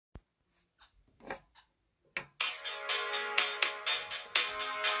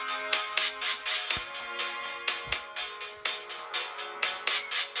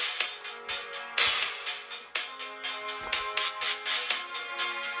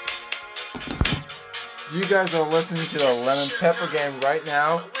You guys are listening to the Lemon Pepper Game right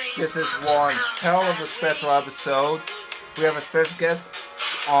now. This is one hell of a special episode. We have a special guest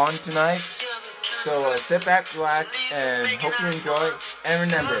on tonight. So sit back, relax, and hope you enjoy.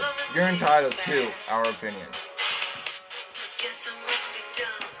 And remember, you're entitled to our opinion.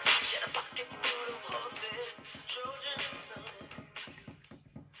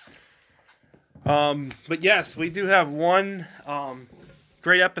 But yes, we do have one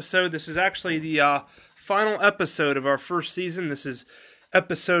great episode. This is actually the final episode of our first season. This is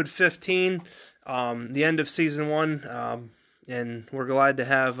episode 15, the end of season 1. And we're glad to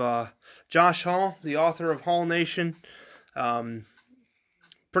have Josh Hall, the author of Hall Nation.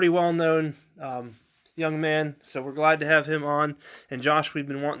 Pretty well-known young man, so we're glad to have him on. And Josh, we've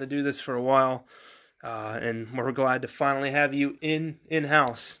been wanting to do this for a while, and we're glad to finally have you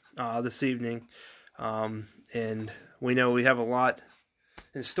in-house this evening. And we know we have a lot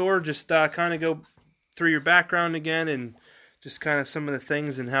in store. Just kind of go through your background again and just kind of some of the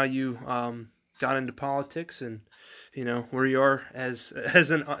things and how you got into politics and, you know, where you are as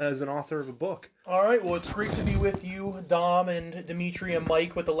an author of a book. All right, well, it's great to be with you, Dom and Dimitri and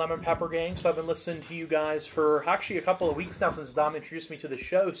Mike with the Lemon Pepper Gang. So I've been listening to you guys for actually a couple of weeks now since Dom introduced me to the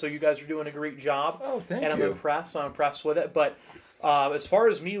show. So you guys are doing a great job. Oh, thank you. And I'm impressed with it. But as far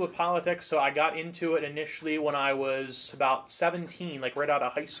as me with politics, so I got into it initially when I was about 17, like right out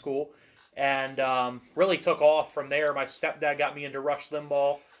of high school, and really took off from there. My stepdad got me into Rush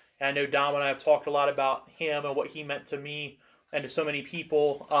Limbaugh, and I know Dom and I have talked a lot about him and what he meant to me and to so many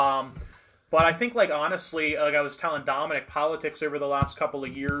people. But I think, like, honestly, like I was telling Dominic, politics over the last couple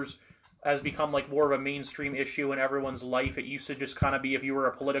of years has become like more of a mainstream issue in everyone's life. It used to just kind of be if you were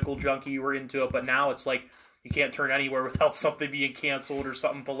a political junkie, you were into it, but now it's like you can't turn anywhere without something being canceled or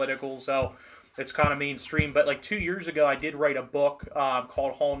something political, so it's kind of mainstream. But like 2 years ago, I did write a book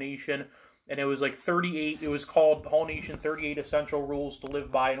called Hall Nation, and it was like 38, it was called Hall Nation, 38 Essential Rules to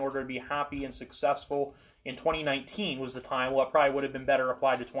Live By in Order to Be Happy and Successful. In 2019 was the time. Well, it probably would have been better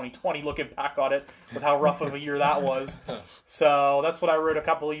applied to 2020, looking back on it, with how rough of a year that was. So that's what I wrote a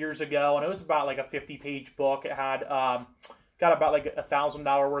couple of years ago, and it was about like a 50-page book. It had, got about like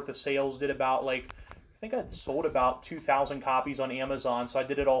 $1,000 worth of sales, did about like, I think I sold about 2,000 copies on Amazon, so I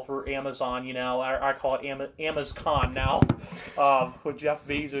did it all through Amazon, you know. I call it Amazcon now, with Jeff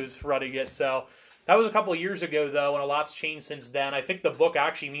Bezos running it. So that was a couple of years ago, though, and a lot's changed since then. I think the book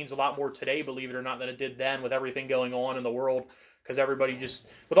actually means a lot more today, believe it or not, than it did then with everything going on in the world, because everybody just,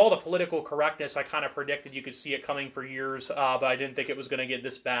 with all the political correctness, I kind of predicted you could see it coming for years, but I didn't think it was going to get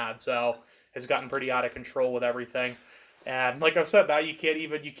this bad, so it's gotten pretty out of control with everything. And like I said, now you can't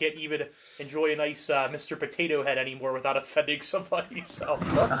even enjoy a nice Mr. Potato Head anymore without offending somebody. So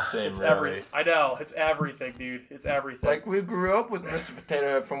Same, it's really. everything. I know, it's everything, dude. It's everything. Like, we grew up with Mr. Potato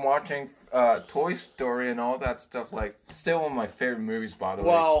Head from watching Toy Story and all that stuff. Like, still one of my favorite movies, by the way.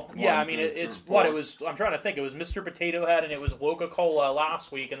 Well, yeah, I mean, through it's four. what it was. I'm trying to think. It was Mr. Potato Head, and it was Coca-Cola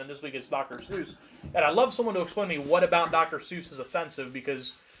last week, and then this week it's Dr. Seuss. And I'd love someone to explain to me what about Dr. Seuss is offensive,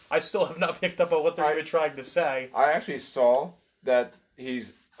 because I still have not picked up on what they're even trying to say. I actually saw that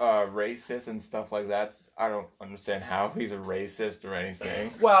he's racist and stuff like that. I don't understand how he's a racist or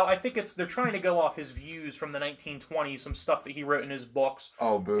anything. Well, I think they're trying to go off his views from the 1920s, some stuff that he wrote in his books.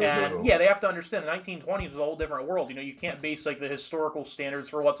 Oh, boo. And yeah, they have to understand the 1920s was a whole different world. You know, you can't base like the historical standards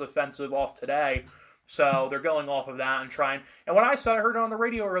for what's offensive off today. So they're going off of that and trying. And what I said, I heard it on the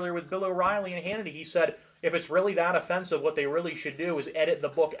radio earlier with Bill O'Reilly and Hannity. He said, if it's really that offensive, what they really should do is edit the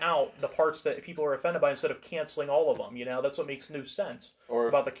book out, the parts that people are offended by, instead of canceling all of them. You know, that's what makes no sense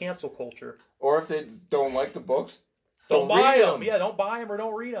about the cancel culture. Or if they don't like the books, don't buy read them. Yeah, don't buy them or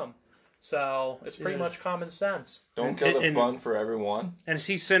don't read them. So it's pretty much common sense. Don't kill the fun for everyone. And as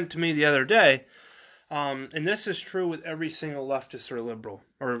he sent to me the other day, and this is true with every single leftist or liberal,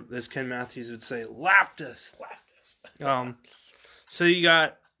 or as Ken Matthews would say, leftist. So you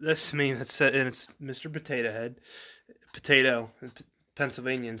got this meme that said, and it's Mr. Potato Head, potato,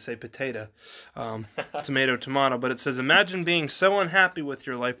 Pennsylvanians say potato, tomato, tomato, but it says, imagine being so unhappy with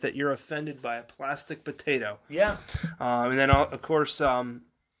your life that you're offended by a plastic potato. Yeah. And then, of course,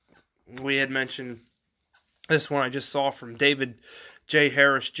 we had mentioned this one I just saw from David J.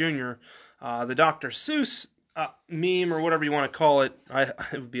 Harris Jr., the Dr. Seuss meme, or whatever you want to call it.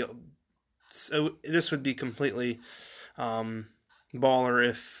 This would be completely baller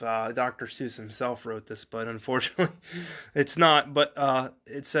if Dr. Seuss himself wrote this, but unfortunately, it's not. But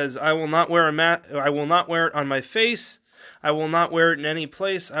it says, "I will not wear I will not wear it on my face. I will not wear it in any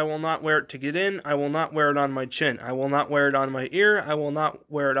place. I will not wear it to get in. I will not wear it on my chin. I will not wear it on my ear. I will not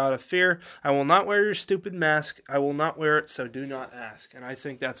wear it out of fear. I will not wear your stupid mask. I will not wear it, so do not ask. And I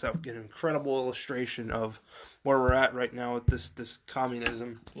think that's an incredible illustration of where we're at right now with this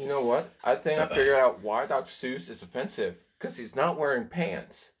communism. You know what? I think I figured out why Dr. Seuss is offensive. Because he's not wearing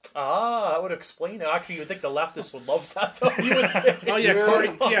pants. Ah, that would explain it. Actually, you would think the leftists would love that, though. You would think. Oh,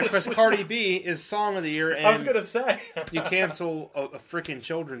 yeah, because Cardi B is Song of the Year, and I was going to say. you cancel a freaking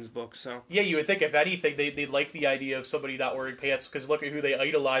children's book, so. Yeah, you would think, if anything, they'd like the idea of somebody not wearing pants, because look at who they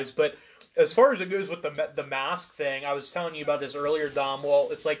idolize. But as far as it goes with the mask thing, I was telling you about this earlier, Dom. Well,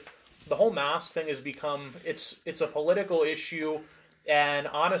 it's like the whole mask thing has become, it's a political issue. And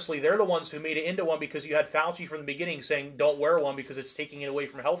honestly, they're the ones who made it into one, because you had Fauci from the beginning saying don't wear one because it's taking it away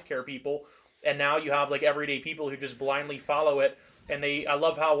from healthcare people. And now you have like everyday people who just blindly follow it. And I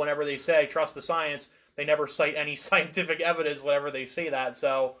love how whenever they say trust the science, they never cite any scientific evidence whenever they say that.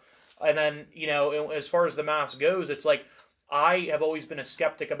 So, and then, you know, as far as the mask goes, it's like I have always been a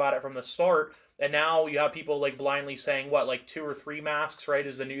skeptic about it from the start. And now you have people like blindly saying what, like 2 or 3 masks, right,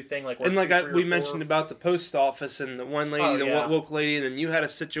 is the new thing. Like, and like we mentioned about the post office and the one lady, woke lady, and then you had a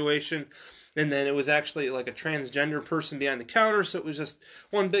situation, and then it was actually like a transgender person behind the counter. So it was just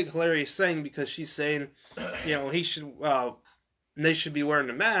one big hilarious thing, because she's saying, you know, they should be wearing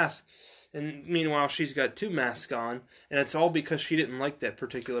a mask. And meanwhile, she's got 2 masks on, and it's all because she didn't like that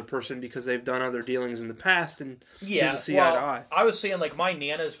particular person because they've done other dealings in the past and didn't see eye to eye. I was saying, like, my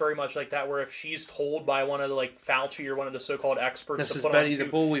Nana is very much like that, where if she's told by one of the, like, Fauci or one of the so-called experts this to is put Betty on the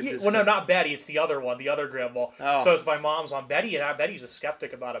Bull. Well, no, not Betty. It's the other one, the other grandma. Oh. So it's my mom's on Betty, and Betty's a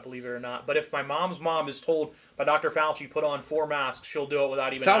skeptic about it, believe it or not. But if my mom's mom is told by Dr. Fauci put on 4 masks, she'll do it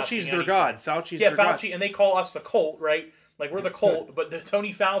without even asking Fauci's their anything. god. Fauci's their god. Fauci, and they call us the cult, right? Like, we're the cult, but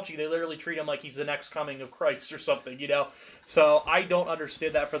Tony Fauci, they literally treat him like he's the next coming of Christ or something, you know? So I don't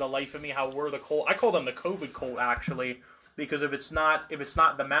understand that for the life of me, how we're the cult. I call them the COVID cult, actually, because if it's not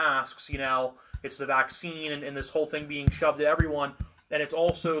the masks, you know, it's the vaccine and this whole thing being shoved at everyone. And it's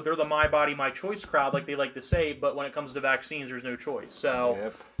also, they're the my body, my choice crowd, like they like to say, but when it comes to vaccines, there's no choice.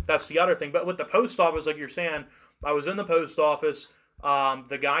 So That's the other thing. But with the post office, like you're saying, I was in the post office.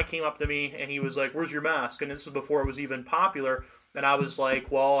 The guy came up to me and he was like, "Where's your mask?" And this is before it was even popular. And I was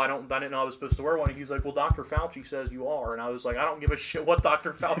like, "Well, I didn't know I was supposed to wear one." And he's like, "Well, Dr. Fauci says you are." And I was like, "I don't give a shit what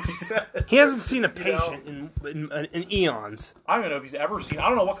Dr. Fauci says." He hasn't seen a patient in eons. I don't even know if he's ever seen. I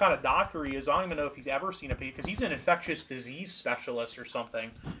don't know what kind of doctor he is. I don't even know if he's ever seen a patient, because he's an infectious disease specialist or something.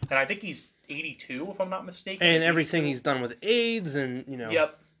 And I think he's 82, if I'm not mistaken. And everything he's done with AIDS and, you know.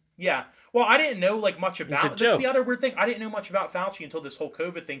 Yep. Yeah. Well, I didn't know like much about it. That's the other weird thing. I didn't know much about Fauci until this whole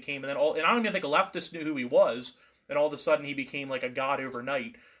COVID thing came, and I don't even think a leftist knew who he was, and all of a sudden he became like a god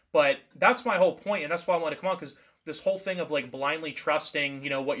overnight. But that's my whole point, and that's why I want to come on, because this whole thing of like blindly trusting, you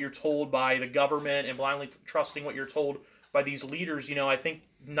know, what you're told by the government and blindly trusting what you're told by these leaders, you know, I think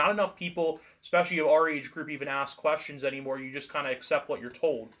not enough people, especially of our age group, even ask questions anymore. You just kind of accept what you're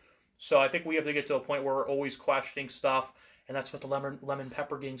told. So I think we have to get to a point where we're always questioning stuff. And that's what the Lemon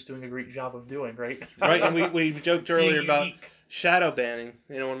Pepper Gang's doing a great job of doing, right? Right, and we joked earlier about shadow banning,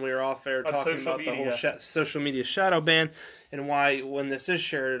 you know, when we were off air talking about the whole social media shadow ban, and why when this is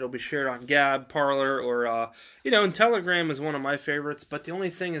shared, it'll be shared on Gab, Parler, or, you know, and Telegram is one of my favorites, but the only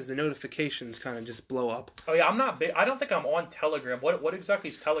thing is the notifications kind of just blow up. Oh, yeah, I'm not big. I don't think I'm on Telegram. What exactly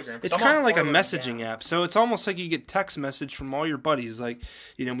is Telegram? It's kind of like a messaging app, so it's almost like you get text message from all your buddies, like,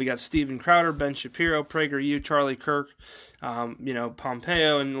 you know, we got Steven Crowder, Ben Shapiro, PragerU, Charlie Kirk, you know,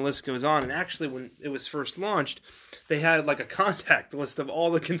 Pompeo, and the list goes on. And actually, when it was first launched, they had like a contact list of all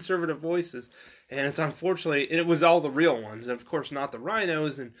the conservative voices, and it's unfortunately it was all the real ones, and of course not the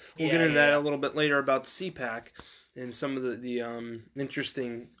rhinos. And we'll get into that a little bit later about CPAC and some of the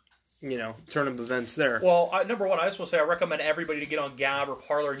interesting, you know, turn of events there. Well, number one, I just want to say I recommend everybody to get on Gab or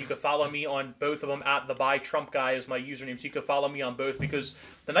Parler, and you can follow me on both of them at the Buy Trump Guy is my username, so you can follow me on both, because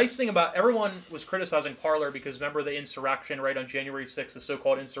the nice thing about everyone was criticizing Parler because remember the insurrection, right, on January 6th, the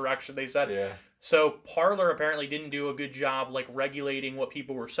so-called insurrection, they said. Yeah. So Parler apparently didn't do a good job like regulating what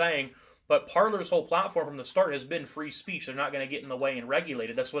people were saying, but Parler's whole platform from the start has been free speech. They're not going to get in the way and regulate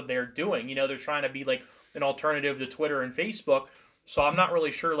it. That's what they're doing. You know, they're trying to be like an alternative to Twitter and Facebook. So I'm not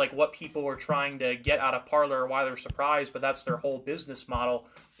really sure like what people are trying to get out of Parler or why they're surprised, but that's their whole business model,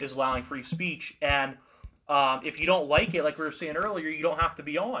 is allowing free speech. And if you don't like it, like we were saying earlier, you don't have to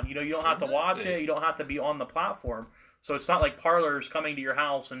be on. You know, you don't have to watch it. You don't have to be on the platform. So it's not like Parler's coming to your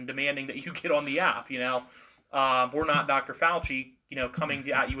house and demanding that you get on the app, you know. We're not Dr. Fauci, you know, coming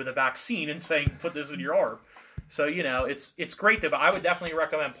at you with a vaccine and saying, put this in your arm. So, it's great, though, but I would definitely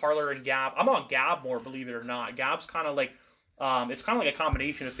recommend Parler and Gab. I'm on Gab more, believe it or not. Gab's kind of like, it's kind of like a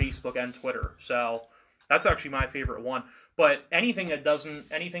combination of Facebook and Twitter. So that's actually my favorite one. But anything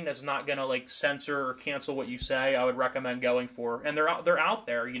that's not going to like censor or cancel what you say, I would recommend going for. And they're out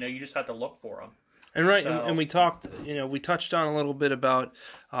there, you just have to look for them. And and we touched on a little bit about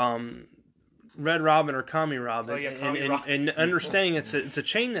Red Robin or Commie Robin, and understanding it's a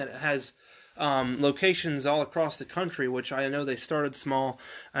chain that has locations all across the country, which I know they started small,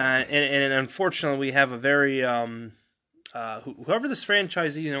 and unfortunately we have a very whoever this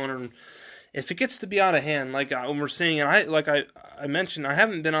franchisee owner, if it gets to be out of hand, like when we're seeing, and I mentioned, I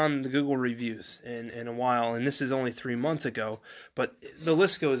haven't been on the Google reviews in a while, and this is only 3 months ago, but the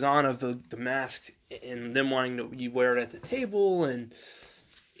list goes on of the mask and them wanting you wear it at the table, and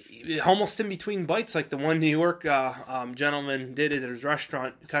almost in between bites, like the one New York gentleman did it at his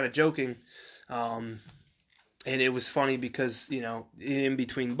restaurant, kind of joking, and it was funny because, in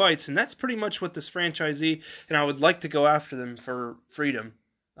between bites, and that's pretty much what this franchisee, and I would like to go after them for freedom.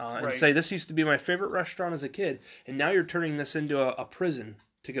 And say, this used to be my favorite restaurant as a kid, and now you're turning this into a prison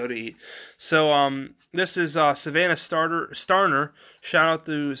to go to eat. So this is Savannah Starner. Shout out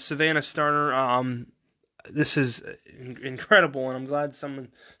to Savannah Starner. This is incredible, and I'm glad someone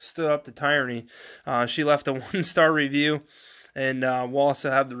stood up to tyranny. She left a 1-star review, and we'll also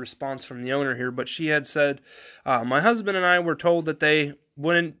have the response from the owner here. But she had said, my husband and I were told that they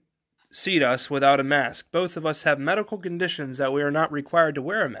wouldn't seat us without a mask. Both of us have medical conditions that we are not required to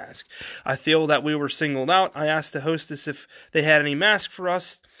wear a mask. I feel that we were singled out. I asked the hostess if they had any mask for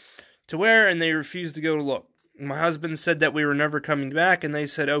us to wear, and they refused to go to look. My husband said that we were never coming back, and they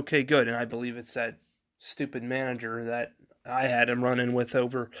said, okay, good. And I believe it's that stupid manager that I had him running with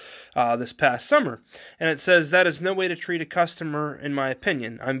over this past summer. And it says, that is no way to treat a customer, in my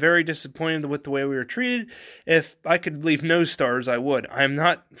opinion. I'm very disappointed with the way we were treated. If I could leave no stars, I would. I am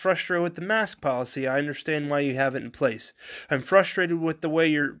not frustrated with the mask policy. I understand why you have it in place. I'm frustrated with the way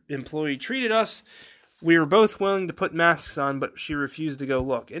your employee treated us. We were both willing to put masks on, but she refused to go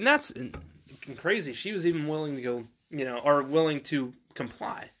look. And that's crazy. She was even willing to go, or willing to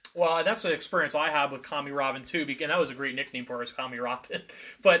comply. Well, that's an experience I had with Commie Robin, too, because that was a great nickname for us, Commie Robin.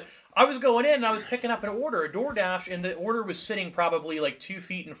 But I was going in, and I was picking up an order, a DoorDash, and the order was sitting probably like 2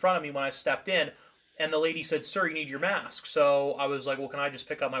 feet in front of me when I stepped in, and the lady said, sir, you need your mask. So I was like, well, can I just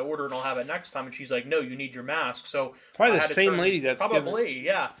pick up my order, and I'll have it next time? And she's like, no, you need your mask. So probably the same lady that's probably,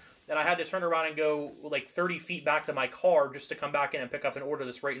 yeah. And I had to turn around and go like 30 feet back to my car just to come back in and pick up an order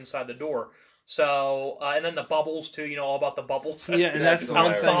that's right inside the door. So, and then the bubbles too, all about the bubbles. Yeah, and that's the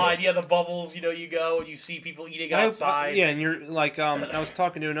outside. Yeah, the bubbles, you go and you see people eating outside. Yeah, and you're like, I was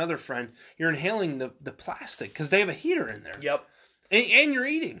talking to another friend, you're inhaling the plastic because they have a heater in there. Yep. And you're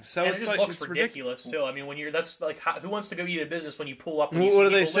eating, so and it's it just looks ridiculous too. I mean, when that's like, who wants to go eat at business when you pull up? And what do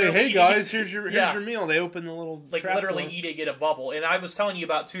they say? Hey guys, here's your meal. They open the little literally door. Eating in a bubble. And I was telling you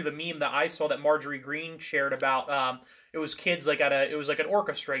about too the meme that I saw that Marjorie Green shared about. It was kids it was like an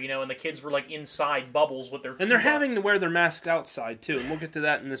orchestra, and the kids were like inside bubbles with their. And they're having to wear their masks outside too, and we'll get to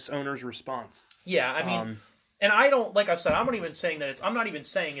that in this owner's response. Yeah, I mean. And I don't, like I said, I'm not even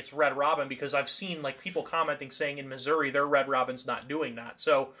saying it's Red Robin because I've seen like people commenting saying in Missouri their Red Robin's not doing that.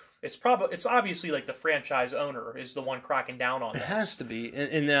 So it's obviously like the franchise owner is the one cracking down on that. It has to be.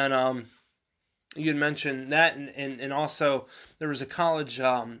 And then you had mentioned that, and also there was a college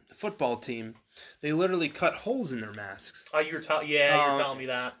football team. They literally cut holes in their masks. Oh, you're telling me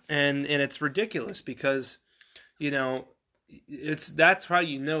that. And it's ridiculous because, that's how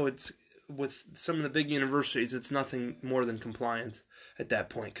it's. With some of the big universities, it's nothing more than compliance at that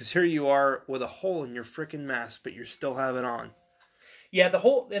point. Because here you are with a hole in your freaking mask, but you still have it on. Yeah, the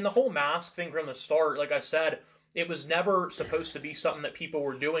whole mask thing from the start, like I said, it was never supposed to be something that people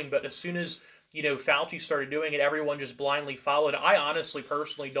were doing. But as soon as Fauci started doing it, everyone just blindly followed. I honestly,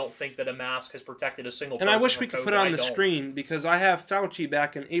 personally, don't think that a mask has protected a single person. And I wish we could put it on the screen because I have Fauci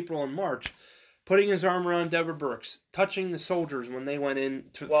back in April and March. Putting his arm around Deborah Birx, touching the soldiers when they went in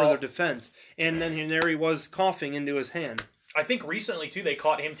for their defense, and then there he was coughing into his hand. I think recently, too, they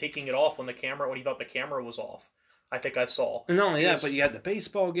caught him taking it off when he thought the camera was off. I think I saw. And not only that, but you had the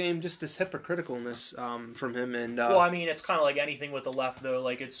baseball game, just this hypocriticalness from him. And well, I mean, it's kind of like anything with the left, though.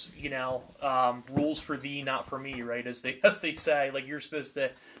 Like, it's, rules for thee, not for me, right? As they say, like,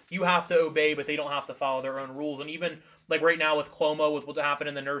 you have to obey, but they don't have to follow their own rules. And even, like, right now with Cuomo, with what happened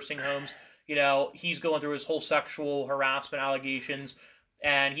in the nursing homes, he's going through his whole sexual harassment allegations,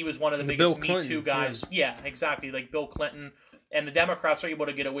 and he was one of the biggest Me Too guys. Yeah, exactly, like Bill Clinton. And the Democrats are able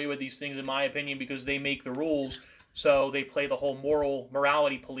to get away with these things, in my opinion, because they make the rules, so they play the whole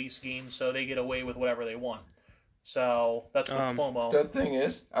morality police game, so they get away with whatever they want. So that's with Cuomo. The thing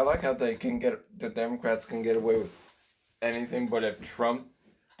is, I like how the Democrats can get away with anything, but if Trump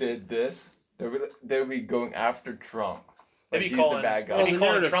did this, they would be going after Trump. Like he's the bad guy. They'd be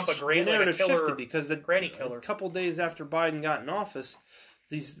calling Trump a great narrative killer, shifted because granny killer. A couple days after Biden got in office,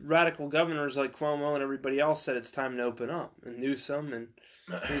 these radical governors like Cuomo and everybody else said it's time to open up, and Newsom, and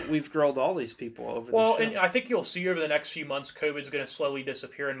we've grilled all these people over the show. And I think you'll see over the next few months, COVID's going to slowly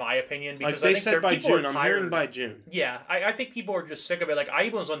disappear, in my opinion. Because like they I think said by June. I'm hearing by June. Yeah, I think people are just sick of it. Like, I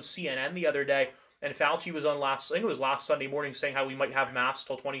even was on CNN the other day, and Fauci was on I think it was last Sunday morning, saying how we might have masks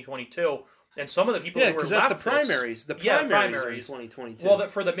till 2022. And some of the people who were because that's the primaries. The primaries are in 2022. Well,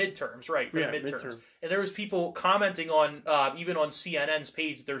 for the midterms, right? For the midterms. Midterm. And there was people commenting on, even on CNN's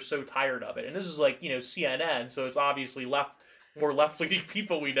page, they're so tired of it. And this is like, CNN, so it's obviously more left-leaning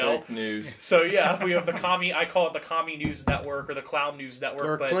people we know. Fake news. So yeah, we have I call it the Commie News Network or the Clown News Network.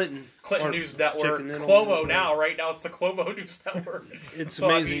 Or Clinton News Network. Cuomo now, right now it's the Cuomo News Network. It's so,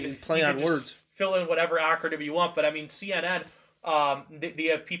 amazing. Play on words. Fill in whatever acronym you want, but I mean, CNN... they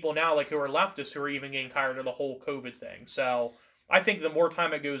have people now like who are leftists who are even getting tired of the whole COVID thing. So I think the more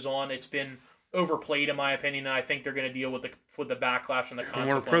time it goes on, it's been overplayed in my opinion, and I think they're going to deal with the backlash and the consequences. And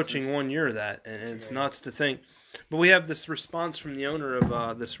we're approaching 1 year of that, and it's nuts to think. But we have this response from the owner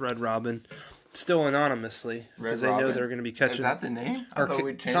of this Red Robin, still anonymously, because they know they're going to be catching. Is that the name? Or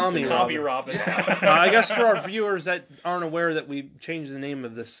Tommy Robin. I guess for our viewers that aren't aware that we changed the name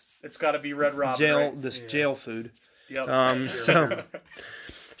of this, it's got to be Red Robin. Jail food. Yep.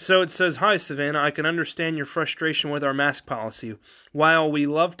 So it says, "Hi, Savannah. I can understand your frustration with our mask policy. While we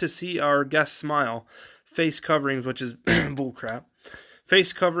love to see our guests smile, face coverings, which is bullcrap,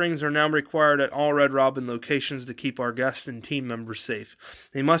 face coverings are now required at all Red Robin locations to keep our guests and team members safe.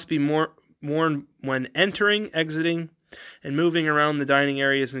 They must be worn when entering, exiting, and moving around the dining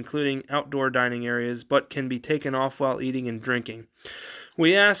areas, including outdoor dining areas, but can be taken off while eating and drinking.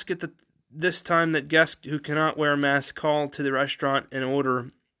 We ask this time that guests who cannot wear masks call to the restaurant and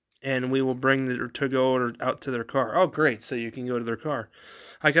order, and we will bring the to-go order out to their car." Oh, great. So you can go to their car.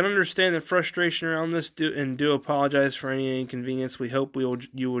 "I can understand the frustration around this and do apologize for any inconvenience. We hope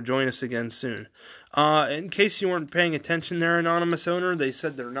you will join us again soon." In case you weren't paying attention there, anonymous owner, they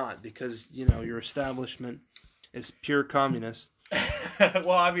said they're not because, your establishment is pure communist.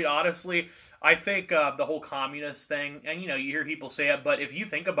 Well, I mean, honestly... I think the whole communist thing, and you hear people say it, but if you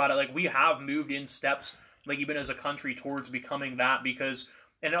think about it, like we have moved in steps, like even as a country, towards becoming that because,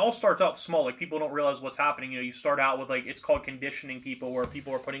 and it all starts out small, like people don't realize what's happening. You start out with it's called conditioning people, where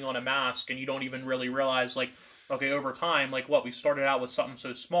people are putting on a mask, and you don't even really realize okay, over time, we started out with something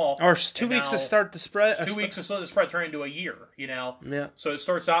so small. Or 2 weeks to start the spread. 2 weeks to start the spread turned into a year, Yeah. So it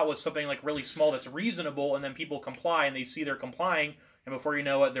starts out with something really small that's reasonable, and then people comply, and they see they're complying. And before you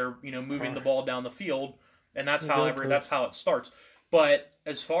know it, they're moving the ball down the field, and that's how it starts. But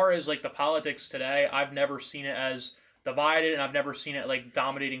as far as the politics today, I've never seen it as divided, and I've never seen it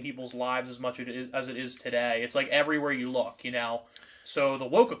dominating people's lives as much as it is today. It's everywhere you look, So the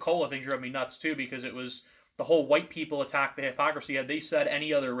Coca-Cola thing drove me nuts too, because it was the whole white people attack the hypocrisy. Had they said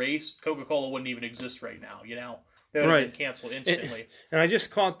any other race, Coca-Cola wouldn't even exist right now. They would have been canceled instantly. And I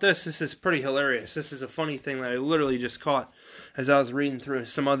just caught this. This is pretty hilarious. This is a funny thing that I literally just caught as I was reading through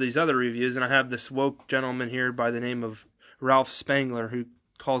some of these other reviews. And I have this woke gentleman here by the name of Ralph Spangler who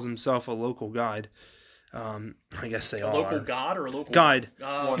calls himself a local guide. I guess they all local are. God or a local guide.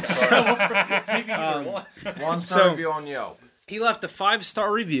 One star. Maybe either one. 1-star review on Yelp. He left a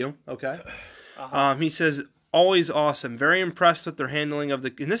 5-star review. Okay. Uh-huh. He says, "Always awesome. Very impressed with their handling of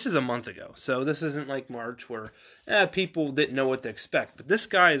the..." And this is a month ago, so this isn't like March where people didn't know what to expect. But this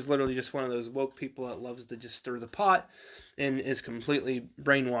guy is literally just one of those woke people that loves to just stir the pot and is completely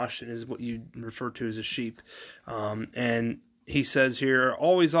brainwashed and is what you refer to as a sheep. And he says here,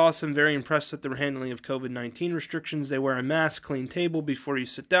 "Always awesome. Very impressed with their handling of COVID-19 restrictions. They wear a mask, clean table before you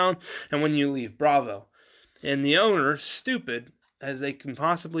sit down, and when you leave. Bravo." And the owner, stupid as they can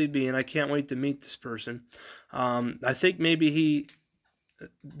possibly be, and I can't wait to meet this person. I think maybe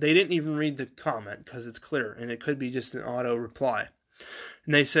they didn't even read the comment because it's clear, and it could be just an auto reply.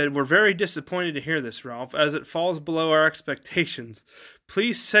 And they said, "We're very disappointed to hear this, Ralph, as it falls below our expectations.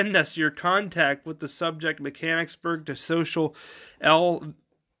 Please send us your contact with the subject Mechanicsburg to social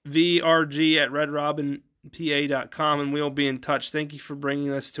lvrg@redrobinpa.com, and we'll be in touch. Thank you for bringing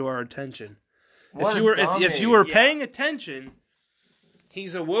this to our attention." If you were paying attention,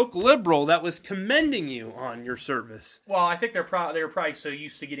 he's a woke liberal that was commending you on your service. Well, I think they were probably so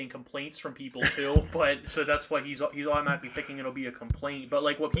used to getting complaints from people too, but so that's why he's automatically thinking it'll be a complaint. But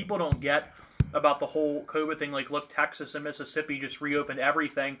what people don't get about the whole COVID thing, look, Texas and Mississippi just reopened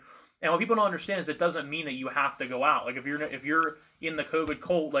everything, And what people don't understand is it doesn't mean that you have to go out. Like if you're in the COVID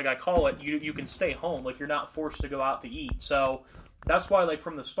cult, like I call it, you can stay home. Like you're not forced to go out to eat. So that's why, like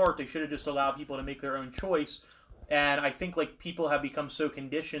from the start, they should have just allowed people to make their own choice. And I think like people have become so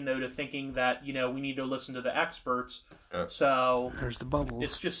conditioned though to thinking that we need to listen to the experts. So there's the bubbles.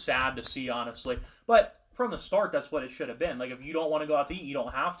 It's just sad to see, honestly. But from the start, that's what it should have been. Like, if you don't want to go out to eat, you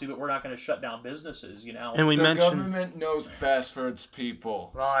don't have to, but we're not going to shut down businesses, And we the mentioned government knows best for its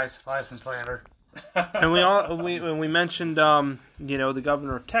people. Lies and slander. And we mentioned, the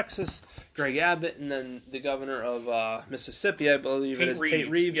governor of Texas, Greg Abbott, and then the governor of Mississippi, I believe it is Tate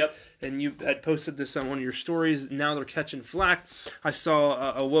Reeves. Yep. And you had posted this on one of your stories. Now they're catching flack. I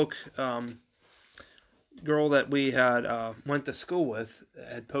saw a woke girl that we had went to school with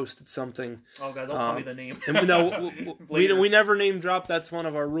had posted something. Oh God, don't tell me the name. And no, we never name drop. That's one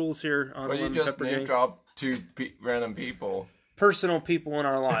of our rules here on But the you Lemon just Pepper name Gang. drop two random people. Personal people in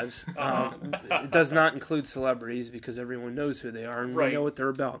our lives. It does not include celebrities because everyone knows who they are and we know what they're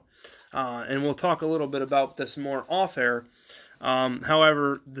about. And we'll talk a little bit about this more off air.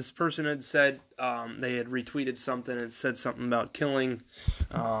 However, this person had said they had retweeted something and said something about killing.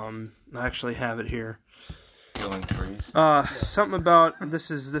 I actually have it here. Killing trees. Something about this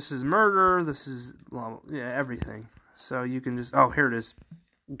is murder. This is everything. So you can just here it is.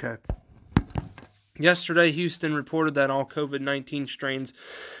 Okay. Yesterday, Houston reported that all COVID-19 strains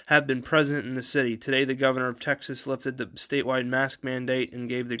have been present in the city. Today, the governor of Texas lifted the statewide mask mandate and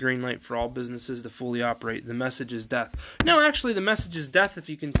gave the green light for all businesses to fully operate. The message is death. No, actually, the message is death if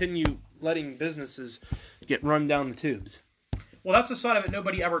you continue letting businesses get run down the tubes. Well, that's the side of it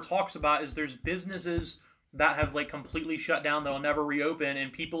nobody ever talks about is there's businesses that have like completely shut down, they'll never reopen,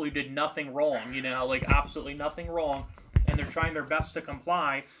 and people who did nothing wrong, like absolutely nothing wrong, and they're trying their best to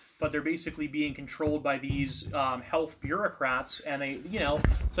comply, but they're basically being controlled by these health bureaucrats, and they,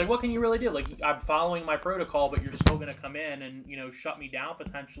 it's like, what can you really do? Like, I'm following my protocol, but you're still going to come in and, shut me down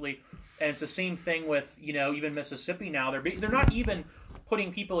potentially. And it's the same thing with, even Mississippi now. They're not even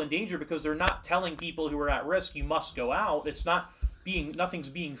putting people in danger because they're not telling people who are at risk, you must go out. It's not nothing's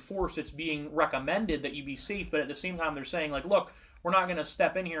being forced. It's being recommended that you be safe. But at the same time, they're saying, like, look, we're not going to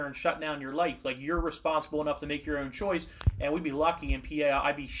step in here and shut down your life. Like, you're responsible enough to make your own choice, and we'd be lucky in PA.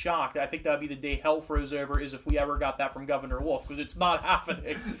 I'd be shocked. I think that would be the day hell froze over is if we ever got that from Governor Wolf, because it's not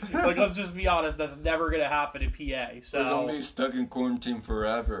happening. Like, let's just be honest, that's never going to happen in PA. So We're going to be stuck in quarantine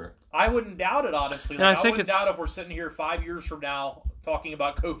forever. I wouldn't doubt it, honestly. Like, I wouldn't doubt if we're sitting here 5 years from now talking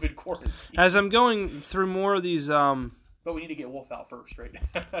about COVID quarantine. As I'm going through more of these... But we need to get Wolf out first, right?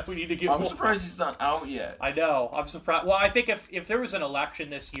 We need to get I'm Wolf surprised he's not out yet. I know. I'm surprised. Well, I think if there was an election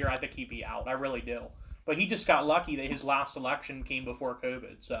this year, I think he'd be out. I really do. But he just got lucky that his last election came before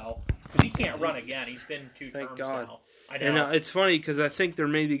COVID. So, because he can't run again. He's been two terms now. I know. And it's funny because I think they're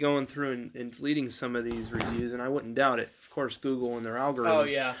maybe going through and deleting some of these reviews, and I wouldn't doubt it. Of course, Google and their algorithm. Oh,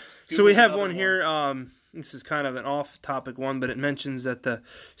 yeah. So we have one here. This is kind of an off-topic one, but it mentions that the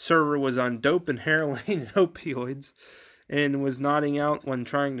server was on dope and heroin and opioids and was nodding out when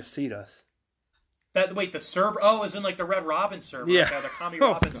trying to seat us. The server? Oh, is in like the Red Robin server. Yeah. Like, the Tommy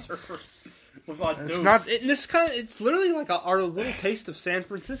Robin server was on It's dope. not. It's literally like our little taste of San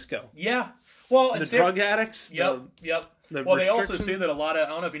Francisco. Yeah. Well, The drug addicts. Yep. The Well, they also restriction. say that a lot of, I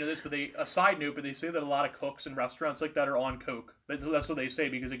don't know if you know this, but a side note, but they say that a lot of cooks and restaurants like that are on coke. That's what they say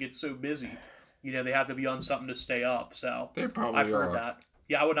because it gets so busy. They have to be on something to stay up. So They probably I've heard are. that.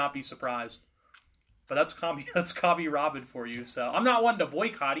 Yeah, I would not be surprised. But that's Tommy Robin for you. So I'm not one to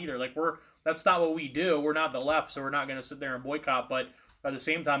boycott either. Like that's not what we do. We're not the left, so we're not going to sit there and boycott. But at the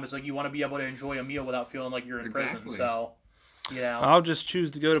same time, it's like you want to be able to enjoy a meal without feeling like you're in prison. So I'll just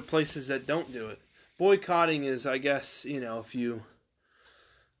choose to go to places that don't do it. Boycotting is, I guess, if you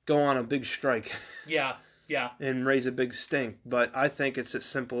go on a big strike. Yeah. And raise a big stink. But I think it's as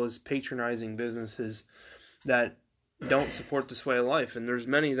simple as patronizing businesses that don't support this way of life. And there's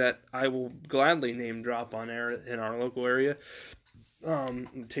many that I will gladly name drop on air in our local area.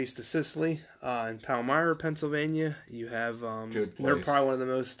 Taste of Sicily in Palmyra, Pennsylvania. You have they're probably one of the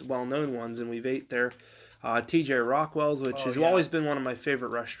most well-known ones, and we've ate there. TJ Rockwell's, which has always been one of my favorite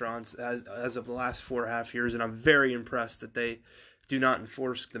restaurants as of the last 4.5 years, and I'm very impressed that they do not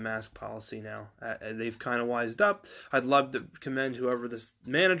enforce the mask policy now. They've kind of wised up. I'd love to commend whoever this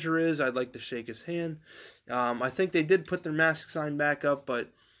manager is. I'd like to shake his hand. I think they did put their mask sign back up, but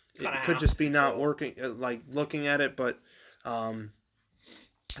it could just be not working, like looking at it, but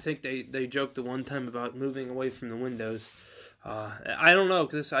I think they joked the one time about moving away from the windows. I don't know,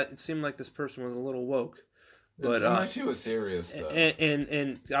 because it seemed like this person was a little woke. But unless she was serious, though.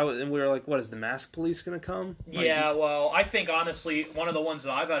 And we were like, what is the mask police going to come? Like, yeah, well, I think honestly, one of the ones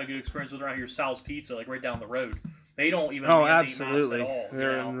that I've had a good experience with around here is Sal's Pizza, like right down the road. They don't even mandate masks at all.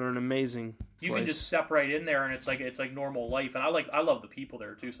 They're an amazing. You can just step right in there, and it's like normal life. And I love the people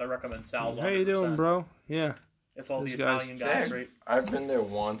there too, so I recommend Sal's. 100%. How you doing, bro? Yeah, it's all the Italian guys, right? I've been there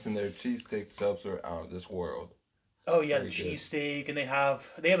once, and their cheesesteak subs are out of this world. Oh yeah, the cheesesteak, and they have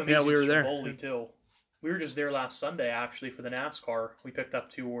amazing we were there. Stromboli too. We were just there last Sunday, actually, for the NASCAR. We picked up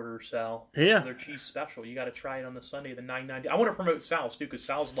 2 orders, Sal. Yeah. Their cheese special. You got to try it on the Sunday, the $9.90. I want to promote Sal's, too, because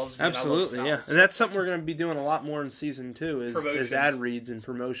Sal's loves me. Absolutely, and I love Sal's. yeah. And that's something we're going to be doing a lot more in season 2 is ad reads and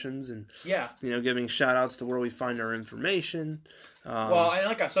promotions and, giving shout-outs to where we find our information. Well, and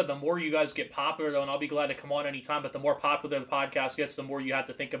like I said, the more you guys get popular, though, and I'll be glad to come on anytime, but the more popular the podcast gets, the more you have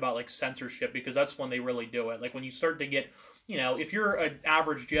to think about, like, censorship, because that's when they really do it. Like, when you start to get, if you're an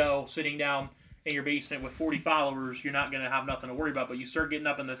average Joe sitting down in your basement with 40 followers, you're not going to have nothing to worry about. But you start getting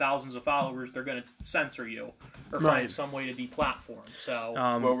up in the thousands of followers, they're going to censor you or find some way to deplatform. So,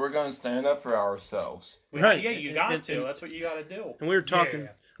 well, we're going to stand up for ourselves. Yeah, you got to. That's what you got to do. And we were talking.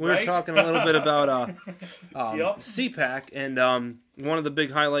 We were talking a little bit about CPAC, and one of the big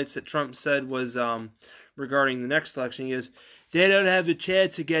highlights that Trump said was regarding the next election. He goes, "They don't have a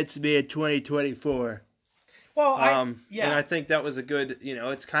chance against me in 2024." Well, and I think that was a good,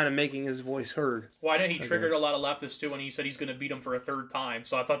 it's kind of making his voice heard. Well, I know he triggered a lot of leftists, too, when he said he's going to beat him for a 3rd time,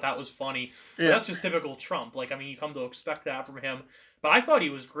 so I thought that was funny. But that's just typical Trump. Like, I mean, you come to expect that from him. But I thought he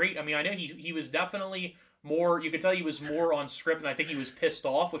was great. I mean, I know he was definitely more, you could tell he was more on script, and I think he was pissed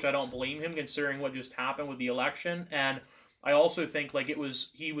off, which I don't blame him, considering what just happened with the election. And I also think, like,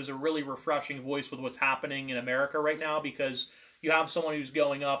 he was a really refreshing voice with what's happening in America right now, because you have someone who's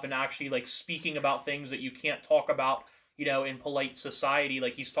going up and actually, like, speaking about things that you can't talk about, in polite society.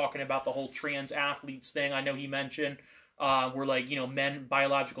 Like, he's talking about the whole trans athletes thing. I know he mentioned where, like,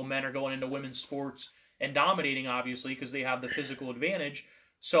 biological men are going into women's sports and dominating, obviously, because they have the physical advantage.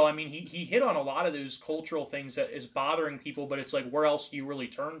 So, I mean, he hit on a lot of those cultural things that is bothering people, but it's like, where else do you really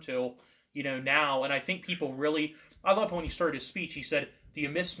turn to, now? And I think people really, I love when he started his speech, he said, "Do you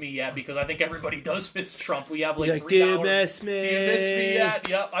miss me yet?" Because I think everybody does miss Trump. We have like 3 hours. Do you miss me? Do you miss me yet?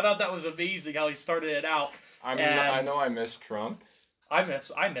 Yep. I thought that was amazing how he started it out. I mean, I know I miss Trump. I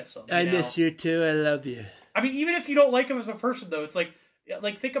miss him. I miss you too. I love you. I mean, even if you don't like him as a person, though, it's like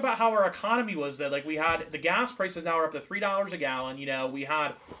think about how our economy was then. Like, we had the gas prices now are up to $3 a gallon. We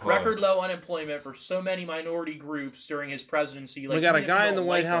had record low unemployment for so many minority groups during his presidency. Like, we got a guy in the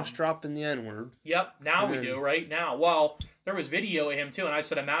White House dropping the N-word. Yep. Now we do, right now. Well, there was video of him too, and I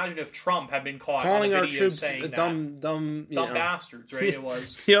said, imagine if Trump had been caught calling on our video troops saying dumb bastards, right? It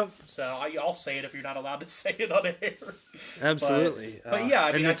was. Yep. So I'll say it if you're not allowed to say it on air. Absolutely. But yeah,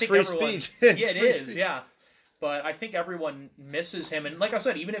 I mean, I think free everyone. Speech. It is. Yeah. But I think everyone misses him, and like I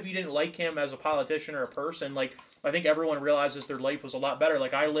said, even if you didn't like him as a politician or a person, like, I think everyone realizes their life was a lot better.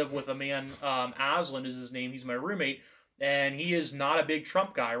 Like, I live with a man, Aslan is his name. He's my roommate, and he is not a big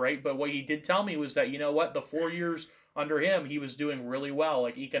Trump guy, right? But what he did tell me was that, you know what, the 4 years under him, he was doing really well,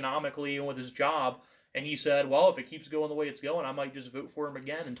 like, economically and with his job. And he said, well, if it keeps going the way it's going, I might just vote for him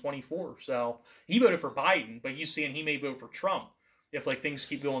again in 24. So he voted for Biden, but he's saying he may vote for Trump if, like, things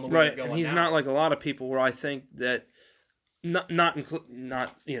keep going the way they're going. And he's now. not like a lot of people where I think that not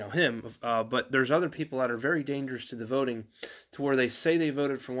him, but there's other people that are very dangerous to the voting, to where they say they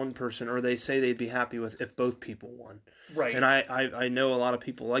voted for one person, or they say they'd be happy with if both people won. Right. And I know a lot of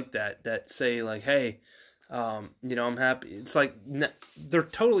people like that say, like, hey, I'm happy. It's like they're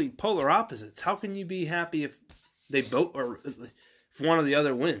totally polar opposites. How can you be happy if they both, or if one or the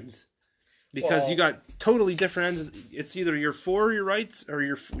other wins? Because you got totally different ends. It's either you're for your rights or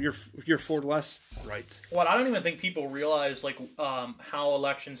you're for less rights. Well, I don't even think people realize, like, how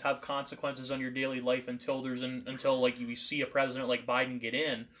elections have consequences on your daily life until like you see a president like Biden get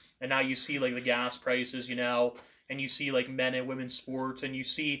in, and now you see, like, the gas prices, and you see, like, men and women's sports, and you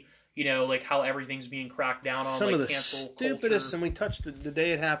see, like, how everything's being cracked down on. Some like, of the cancel stupidest, culture. and we touched the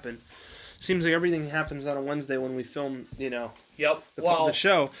day it happened. Seems like everything happens on a Wednesday when we film, Yep. The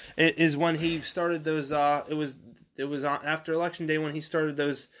show. It is when he started those. It was after Election Day when he started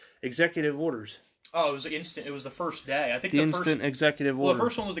those executive orders. Oh, it was instant. It was the first day. I think the instant executive order. Well, the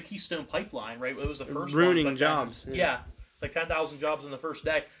first one was the Keystone Pipeline, right? It was the first ruining one, jobs. Yeah, like 10,000 jobs in the first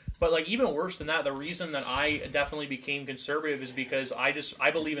day. But, like, even worse than that, the reason that I definitely became conservative is because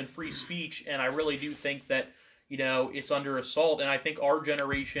I believe in free speech, and I really do think that it's under assault, and I think our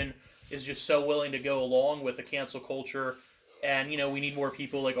generation is just so willing to go along with the cancel culture, and we need more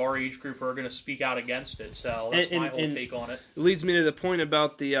people like our age group who are going to speak out against it. So that's my whole take on it. It leads me to the point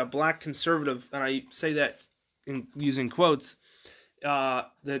about the black conservative, and I say that using quotes,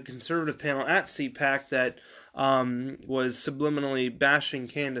 the conservative panel at CPAC that was subliminally bashing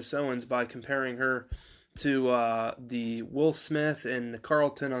Candace Owens by comparing her to the Will Smith and the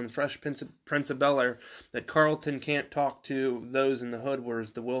Carlton on Fresh Prince of Bel-Air, that Carlton can't talk to those in the hood,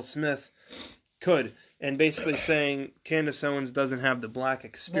 whereas the Will Smith could. And basically saying Candace Owens doesn't have the black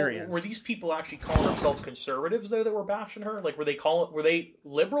experience. Well, were these people actually calling themselves conservatives though that were bashing her? Like, were they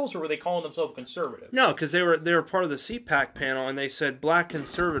liberals or were they calling themselves conservative? No, because they were part of the CPAC panel, and they said black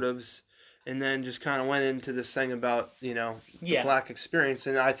conservatives, and then just kind of went into this thing about the black experience.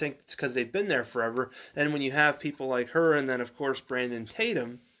 And I think it's because they've been there forever. And when you have people like her, and then of course Brandon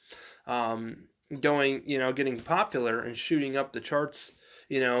Tatum, getting popular and shooting up the charts.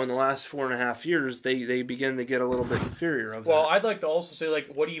 In the last 4.5 years, they begin to get a little bit inferior of that. Well, I'd like to also say, like,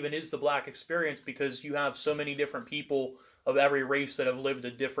 what even is the black experience? Because you have so many different people of every race that have lived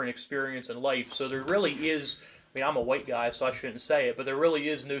a different experience in life. So there really is, I mean, I'm a white guy, so I shouldn't say it, but there really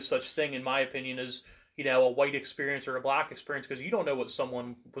is no such thing, in my opinion, as, a white experience or a black experience, because you don't know what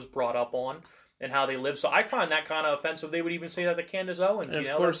someone was brought up on and how they live. So I find that kind of offensive. They would even say that to Candace Owens. And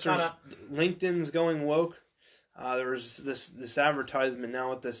of course, LinkedIn's going woke. There was this advertisement now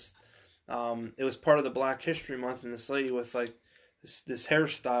with this. It was part of the Black History Month, and this lady with like this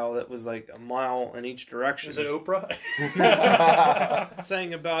hairstyle that was like a mile in each direction. Is it Oprah?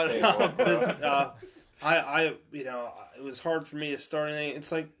 Saying about it was hard for me to start anything.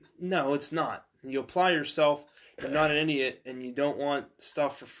 It's like, no, it's not. You apply yourself. You're not an idiot, and you don't want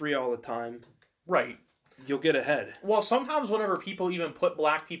stuff for free all the time. Right. You'll get ahead. Well, sometimes whenever people even put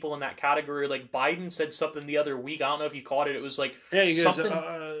black people in that category, like Biden said something the other week. I don't know if you caught it. It was like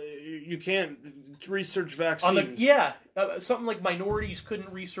you can't research vaccines. Something like minorities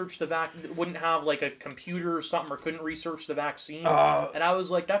couldn't research wouldn't have like a computer or something, or couldn't research the vaccine. And I was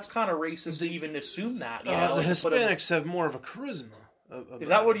like, that's kind of racist to even assume that. The Hispanics have more of a charisma. Is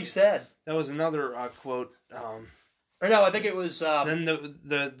that what he said? That was another quote. Or no, I think it was. Then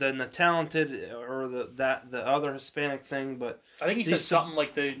the talented or the other Hispanic thing, but I think he said something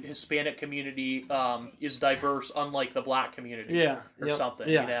like the Hispanic community is diverse, unlike the black community. Yeah, or something.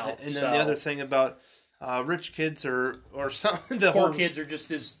 Yeah, and then the other thing about rich kids or something. Poor kids are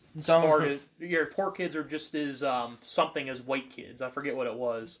just as smart as poor kids are just as something as white kids. I forget what it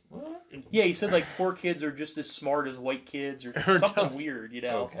was. What? Yeah, he said like poor kids are just as smart as white kids or something weird.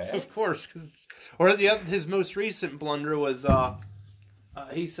 Okay. Of course, his most recent blunder was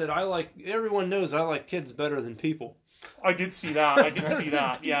he said, everyone knows I like kids better than people. I did see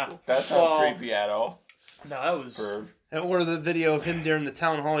that. Yeah. That's not creepy at all. No, that was. Or the video of him during the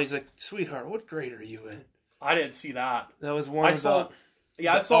town hall. He's like, "Sweetheart, what grade are you in?" I didn't see that. That was one about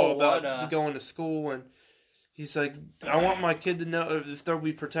going to school, and he's like, "I want my kid to know if they'll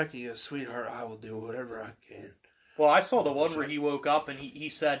be protected." He goes, "Sweetheart, I will do whatever I can." Well, I saw the one where he woke up and he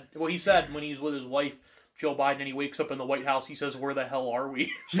said when he's with his wife Joe Biden and he wakes up in the White House, he says, "Where the hell are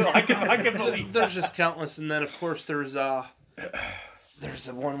we?" So I can believe there's just countless, and then of course there's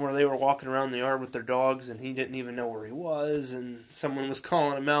the one where they were walking around the yard with their dogs, and he didn't even know where he was, and someone was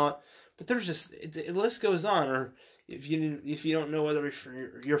calling him out. But there's just the list goes on. Or if you don't know whether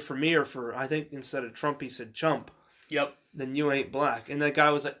you're for me or for, I think instead of Trump he said chump. Yep. Then you ain't black. And that guy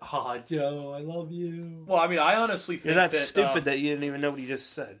was like, "Oh, Joe, I love you." Well, I mean, I honestly think you're that stupid that you didn't even know what he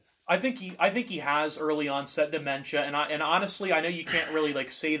just said. I think he has early onset dementia, and honestly, I know you can't really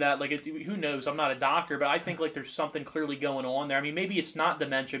like say that. Like, who knows? I'm not a doctor, but I think like there's something clearly going on there. I mean, maybe it's not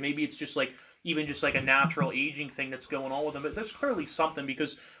dementia, maybe it's just like even just like a natural aging thing that's going on with him. But there's clearly something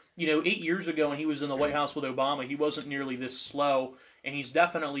because 8 years ago when he was in the White House with Obama, he wasn't nearly this slow, and he's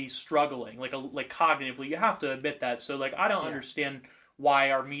definitely struggling like cognitively. You have to admit that. So like I don't understand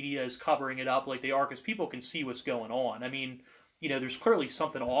why our media is covering it up like they are, because people can see what's going on. I mean. There's clearly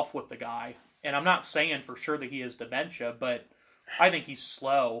something off with the guy. And I'm not saying for sure that he has dementia, but I think he's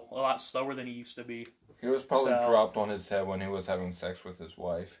slow, a lot slower than he used to be. He was probably dropped on his head when he was having sex with his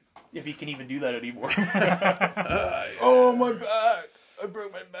wife. If he can even do that anymore. Oh, my back! I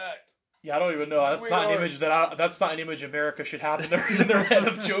broke my back. Yeah, I don't even know. That's not an image that's not an image America should have in their head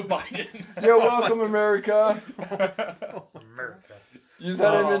of Joe Biden. You're welcome, America. America. Use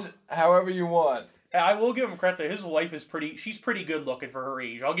that image however you want. I will give him credit. His wife is she's pretty good looking for her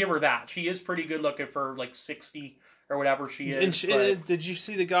age. I'll give her that. She is pretty good looking for like 60 or whatever she is. And did you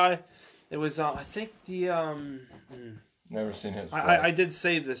see the guy? It was, I think Never seen his I did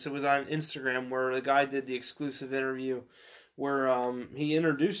save this. It was on Instagram where the guy did the exclusive interview where he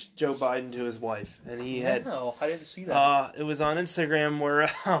introduced Joe Biden to his wife. And he had... No, I didn't see that. It was on Instagram where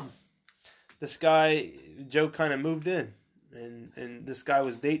this guy, Joe kind of moved in. And this guy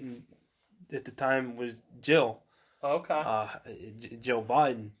was dating at the time was Jill, Okay. Joe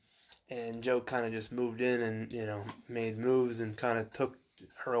Biden, and Joe kind of just moved in and made moves and kind of took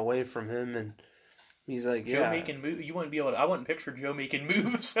her away from him, and he's like, Joe making moves. You wouldn't be able to. I wouldn't picture Joe making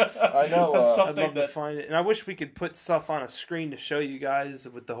moves. I know. That's I'd love to find it, and I wish we could put stuff on a screen to show you guys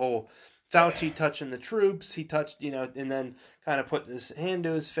with the whole Fauci touching the troops. He touched, and then kind of put his hand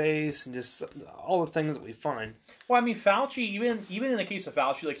to his face, and just all the things that we find. Well, I mean, Fauci, even in the case of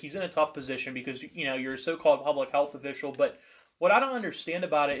Fauci, like, he's in a tough position because you're a so-called public health official. But what I don't understand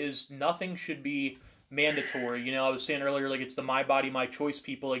about it is nothing should be mandatory. I was saying earlier, like, it's the my body, my choice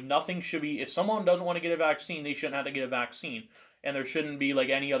people. Like, nothing should be. If someone doesn't want to get a vaccine, they shouldn't have to get a vaccine, and there shouldn't be like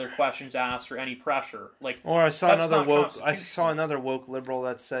any other questions asked or any pressure. Like, or I saw another woke liberal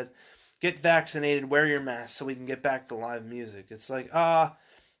that said, "Get vaccinated, wear your mask, so we can get back to live music." It's like,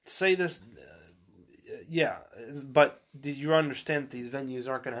 say this, yeah, but do you understand that these venues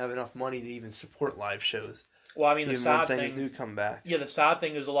aren't going to have enough money to even support live shows? Well, I mean, the sad things do come back. Yeah, the sad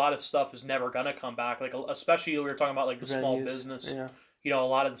thing is a lot of stuff is never going to come back. Like, especially we were talking about like the small business. Yeah. A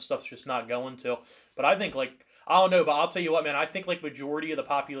lot of the stuff's just not going to. But I think like, I don't know, but I'll tell you what, man. I think like majority of the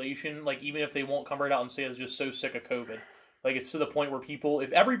population, like even if they won't come right out and say it, is just so sick of COVID. Like, it's to the point where people,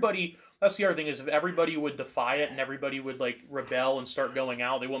 if everybody, that's the other thing, is if everybody would defy it and everybody would, like, rebel and start going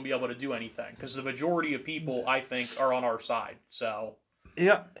out, they wouldn't be able to do anything. Because the majority of people, I think, are on our side. So,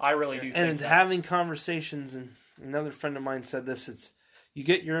 yeah, I really do think and that. Having conversations, and another friend of mine said this, it's, you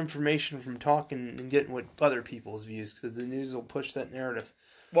get your information from talking and getting what other people's views, because the news will push that narrative.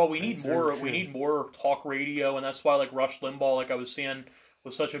 Well, we need more talk radio, and that's why, like, Rush Limbaugh, like I was saying,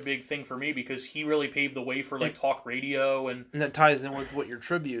 was such a big thing for me because he really paved the way for like talk radio, and that ties in with what your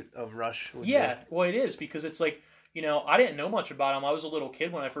tribute of Rush would be. Well, it is, because it's like, I didn't know much about him. I was a little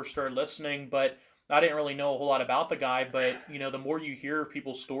kid when I first started listening, but I didn't really know a whole lot about the guy. But the more you hear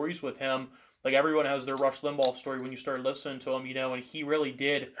people's stories with him, like everyone has their Rush Limbaugh story when you started listening to him, and he really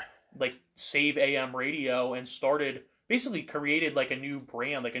did like save AM radio and basically created like a new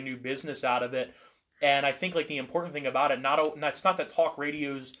brand, like a new business out of it. And I think like the important thing about it, it's not that talk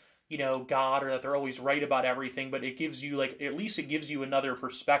radio's, God, or that they're always right about everything, but it gives you at least it gives you another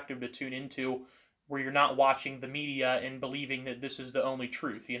perspective to tune into where you're not watching the media and believing that this is the only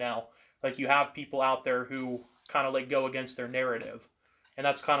truth, Like, you have people out there who kind of like go against their narrative. And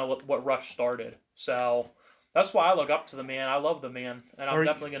that's kind of what Rush started. So that's why I look up to the man. I love the man, and I'm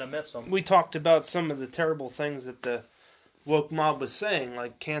definitely going to miss him. We talked about some of the terrible things that the woke mob was saying,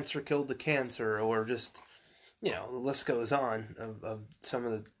 like cancer killed the cancer, or just, the list goes on of some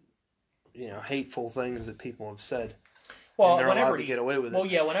of the, hateful things that people have said. Well, and they're allowed to get away with it. Well,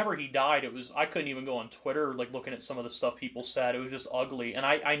 yeah, whenever he died, I couldn't even go on Twitter, like, looking at some of the stuff people said. It was just ugly. And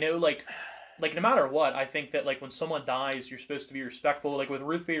I know, like, no matter what, I think that, like, when someone dies, you're supposed to be respectful. Like, with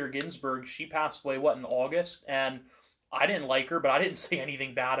Ruth Bader Ginsburg, she passed away, in August? And I didn't like her, but I didn't say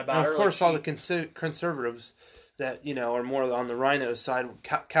anything bad about her. Of course, all the conservatives that, are more on the Rhino side,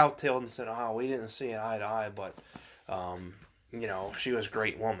 cowtailed and said, we didn't see eye to eye, but, she was a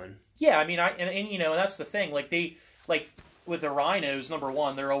great woman. Yeah, I mean, and that's the thing. Like, with the Rhinos, number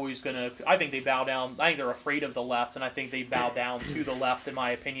one, they're always going to, I think they bow down, I think they're afraid of the left, and I think they bow down to the left, in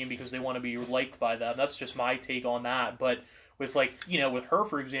my opinion, because they want to be liked by them. That's just my take on that. But with, with her,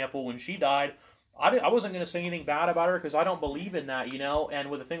 for example, when she died, I wasn't going to say anything bad about her because I don't believe in that,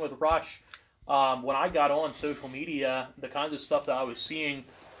 And with the thing with Rush, when I got on social media, the kinds of stuff that I was seeing,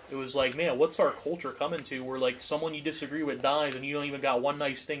 it was like, man, what's our culture coming to where, like, someone you disagree with dies and you don't even got one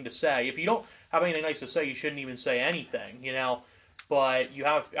nice thing to say. If you don't have anything nice to say, you shouldn't even say anything, But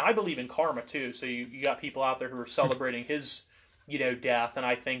I believe in karma, too, so you got people out there who are celebrating his, death, and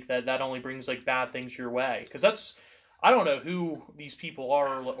I think that only brings, like, bad things your way. Because I don't know who these people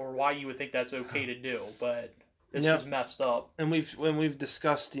are or why you would think that's okay to do, but it's just messed up. And we've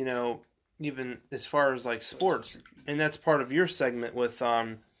discussed, even as far as like sports, and that's part of your segment with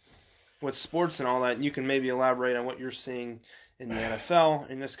sports and all that. And you can maybe elaborate on what you're seeing in the NFL,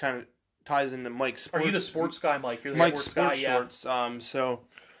 and this kind of ties into Mike's sports. Are you the sports guy, Mike? You're the Mike's sports guy, shorts. Yeah. So,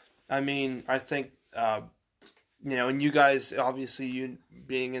 I mean, I think and you guys, obviously, you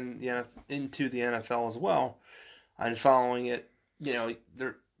being into the NFL as well, and following it,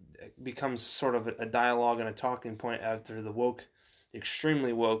 there becomes sort of a dialogue and a talking point after the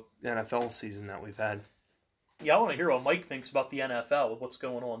extremely woke NFL season that we've had. Yeah, I want to hear what Mike thinks about the NFL, with what's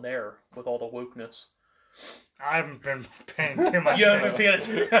going on there, with all the wokeness. I haven't been paying too much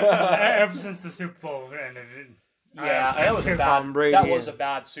attention. Ever since the Super Bowl ended, Yeah, that was a bad. Tom Brady. That was a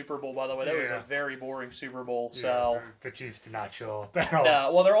bad Super Bowl, by the way. That was Yeah. a very boring Super Bowl. Yeah, So the Chiefs did not show up at all.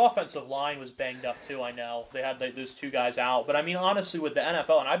 no, well, their offensive line was banged up too. I know they had those two guys out, but I mean, honestly, with the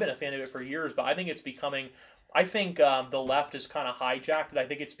NFL, and I've been a fan of it for years, but I think it's becoming. I think the left is kind of hijacked it. I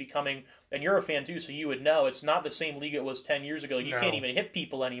think it's becoming, and you're a fan too, so you would know, it's not the same league it was 10 years ago. You No. can't even hit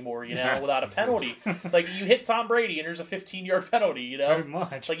people anymore, without a penalty. Like, you hit Tom Brady, and there's a 15-yard penalty, Pretty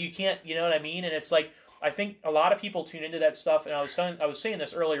much. Like, you can't, you know what I mean? And it's like, I think a lot of people tune into that stuff, and I was saying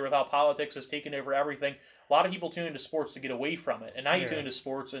this earlier with how politics has taken over everything. A lot of people tune into sports to get away from it, and now you tune into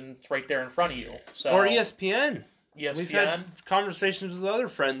sports, and it's right there in front of you. So, Or ESPN. ESPN. We've had conversations with other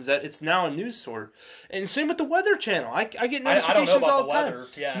friends that it's now a news source. And same with the Weather Channel. I get I don't know notifications about all the the time. weather.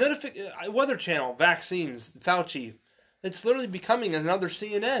 Yeah. Weather Channel, vaccines, Fauci. It's literally becoming another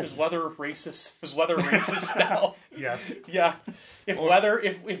CNN. Is weather racist? Is weather racist now? Yes. Yeah. If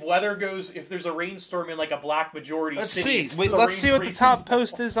weather goes, if there's a rainstorm in like a black majority Let's city, see. Let's see what the top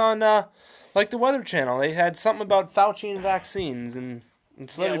post is on, like the Weather Channel. They had something about Fauci and vaccines, and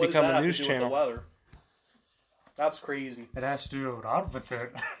it's literally become a news channel. The weather? That's crazy. It has to do a lot with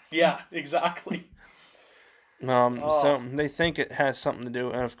it. Yeah, exactly. So they think it has something to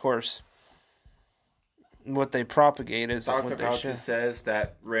do, and of course, what they propagate is Dr. what they Fauci should. says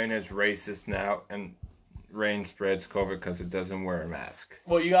that rain is racist now, and rain spreads COVID because it doesn't wear a mask.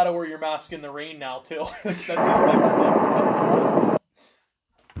 Well, you got to wear your mask in the rain now too. That's his next thing.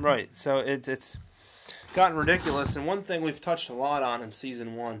 Right. So it's gotten ridiculous, and one thing we've touched a lot on in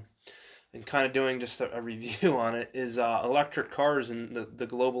season 1, and kind of doing just a review on it, is electric cars and the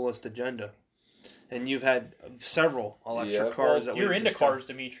globalist agenda. And you've had several electric cars that you're we've into discussed. cars,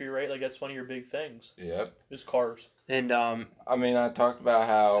 Dimitri, right? Like that's one of your big things. Yep. Is cars. And I mean, I talked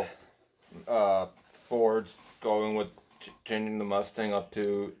about how Ford's going with changing the Mustang up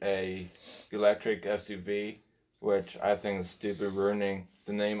to a electric SUV, which I think is stupid, ruining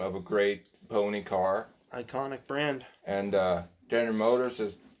the name of a great pony car. iconic brand. And General Motors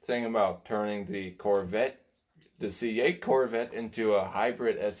is thinking about turning the C8 Corvette into a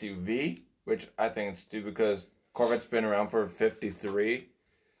hybrid SUV, which I think is stupid because Corvette's been around for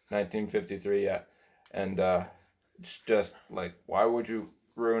 1953, yeah. And it's just like, why would you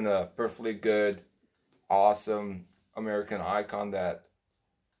ruin a perfectly good, awesome American icon that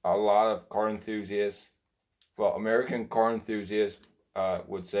a lot of car enthusiasts, American car enthusiasts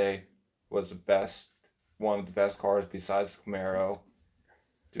would say was one of the best cars besides Camaro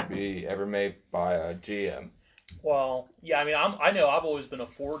to be ever made by a GM. Well, yeah, I mean, I know I've always been a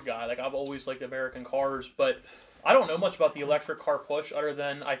Ford guy. Like, I've always liked American cars, but I don't know much about the electric car push other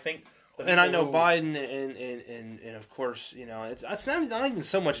than I think. And I know Biden and of course, it's not even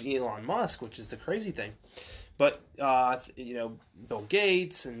so much Elon Musk, which is the crazy thing, but Bill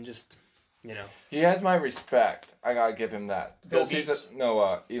Gates and just. He has my respect. I gotta give him that. Bill Because Gates?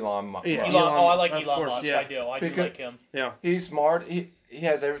 Elon Musk. Yeah. I like of Elon course, Musk. yeah. I do. I do like him. Yeah. He's smart. He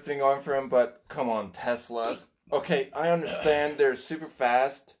has everything going for him, but come on, Teslas. Okay, I understand they're super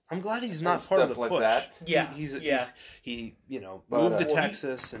fast. I'm glad he's not and part of the stuff like push. that. Yeah, He But, moved to well,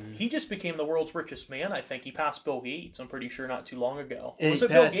 Texas and He just became the world's richest man. I think he passed Bill Gates. I'm pretty sure not too long ago. And Was he it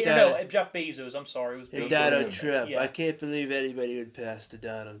Bill passed Gates? Dad- No, Jeff Bezos. I'm sorry, it was and Bezos. Donald Trump. Yeah. I can't believe anybody would pass to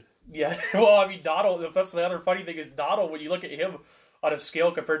Donald. Yeah, well, I mean, Donald. That's the other funny thing is Donald. When you look at him on a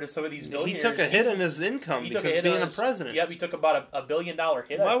scale compared to some of these He millionaires, took a hit in his income because being a president. Yep, he took about $1 billion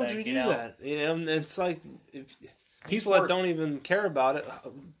hit. Why I would think, you do that? It's like if He's people that worth- don't even care about it.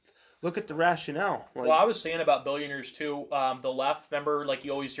 Look at the rationale. Like, Well, I was saying about billionaires too. The left, remember, like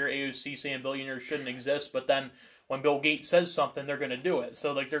you always hear AOC saying billionaires shouldn't exist, but then when Bill Gates says something, they're going to do it.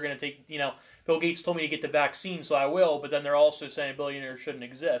 So like they're going to take, Bill Gates told me to get the vaccine, so I will. But then they're also saying billionaires shouldn't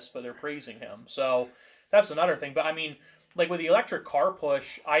exist, but they're praising him. So that's another thing. But I mean, like with the electric car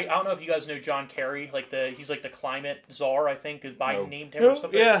push, I don't know if you guys know John Kerry, he's like the climate czar, I think, is Biden named him or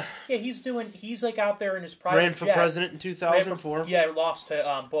something. yeah. Yeah, he's like out there in his private Ran for jet. president in 2004. Yeah, lost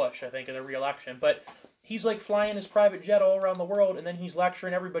to Bush, I think, in the re-election. But he's like flying his private jet all around the world, and then he's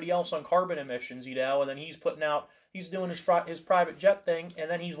lecturing everybody else on carbon emissions, and then he's doing his private jet thing, and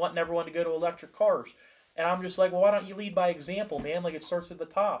then he's wanting everyone to go to electric cars. And I'm just like, well, why don't you lead by example, man? Like, it starts at the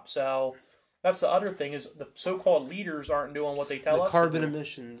top. So that's the other thing is the so-called leaders aren't doing what they tell The us. carbon to do,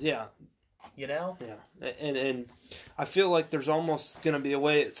 emissions, yeah. Yeah. And I feel like there's almost going to be a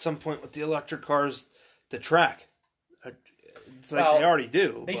way at some point with the electric cars to track. It's like they already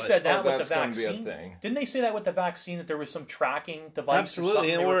do. They but- said that with the that's gonna be a vaccine. thing. Didn't they say that with the vaccine that there was some tracking device? Absolutely, or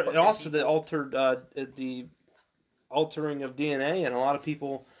and something they were and putting also people- the altering of DNA, and a lot of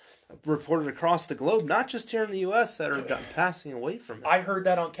people reported across the globe, not just here in the U.S., that are passing away from it. I heard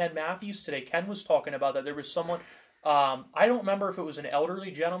that on Ken Matthews today. Ken was talking about that. There was someone, I don't remember if it was an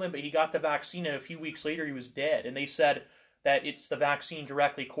elderly gentleman, but he got the vaccine and a few weeks later he was dead. And they said that it's the vaccine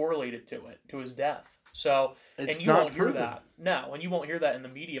directly correlated to his death. So, It's and you not won't hear proven. that. No, and you won't hear that in the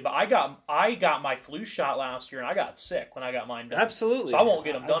media. But I got my flu shot last year and I got sick when I got mine done. Absolutely. So I won't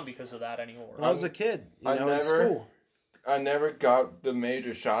get them done because of that anymore. When I was a kid, I in never- school. I never got the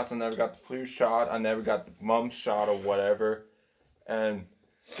major shots. I never got the flu shot. I never got the mumps shot or whatever. And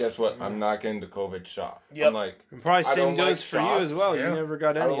guess what? I'm not getting the COVID shot. Yep. I'm like, And probably I same don't goes like for you shots. as well. Yeah. You never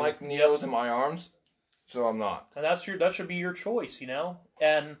got I any. don't like needles in my arms, so I'm not. And that should be your choice, you know?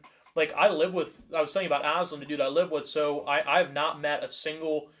 And like I was telling you about Aslan, the dude I live with, so I have not met a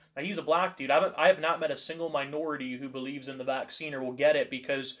single, now he's a black dude, I have not met a single minority who believes in the vaccine or will get it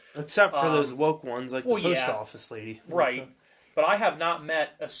because, Except for those woke ones, like the well, post yeah. office lady. right, but I have not met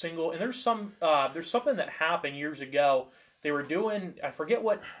a single, and there's something that happened years ago, they were doing, I forget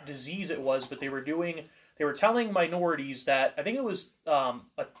what disease it was, but they were telling minorities that, I think it was, I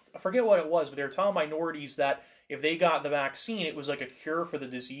forget what it was, but they were telling minorities that if they got the vaccine, it was like a cure for the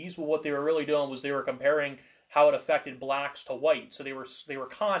disease. Well, what they were really doing was they were comparing how it affected blacks to whites. So they were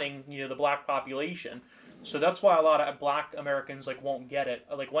conning, the black population. So that's why a lot of black Americans won't get it.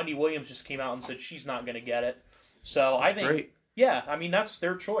 Like Wendy Williams just came out and said she's not going to get it. So I think, Great. yeah, I mean that's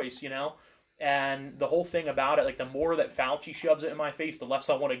their choice, And the whole thing about it, the more that Fauci shoves it in my face, the less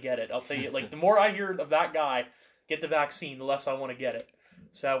I want to get it. I'll tell you, the more I hear of that guy get the vaccine, the less I want to get it.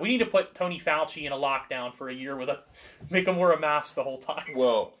 So we need to put Tony Fauci in a lockdown for a year make him wear a mask the whole time.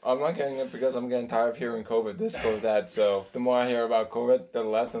 Well, I'm not getting it because I'm getting tired of hearing COVID this, COVID that. So the more I hear about COVID, the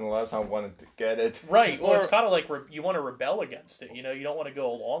less and less I wanted to get it. Right. Well, Or- it's kind of like you want to rebel against it. You don't want to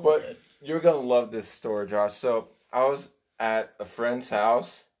go along But with it. you're gonna love this story, Josh. So I was at a friend's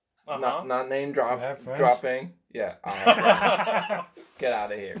house. Uh-huh. Not name You drop have friends? dropping. Yeah, I have friends. Get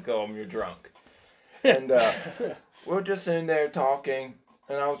out of here. Go home. You're drunk. And we're just sitting there talking.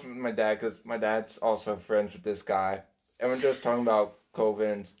 And I was with my dad because my dad's also friends with this guy. And we're just talking about COVID.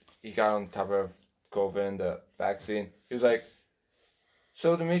 And he got on top of COVID and the vaccine. He was like,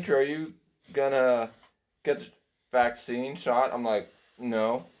 "So, Dimitri, are you gonna get the vaccine shot?" I'm like,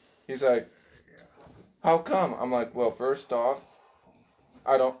 "No." He's like, "How come?" I'm like, "Well, first off,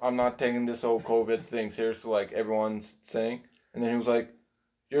 I'm not taking this whole COVID thing seriously like everyone's saying." And then he was like,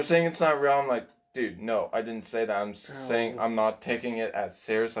 "You're saying it's not real?" I'm like, "Dude, no, I didn't say that. I'm saying I'm not taking it as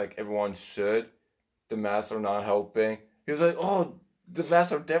serious like everyone should. The masks are not helping." He was like, "Oh, the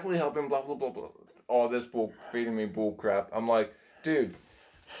masks are definitely helping, blah, blah, blah, blah." All this feeding me bull crap. I'm like, "Dude,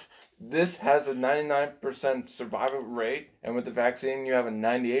 this has a 99% survival rate, and with the vaccine, you have a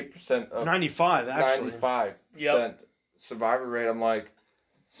 98% of 95, actually. 95% Yep. survival rate." I'm like,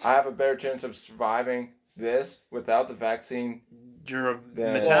 I have a better chance of surviving this without the vaccine, Your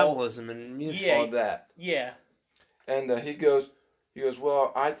Then- metabolism and immunity. Yeah. all that. Yeah. And he goes,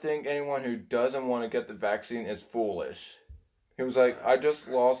 "Well, I think anyone who doesn't want to get the vaccine is foolish." He was like, "I just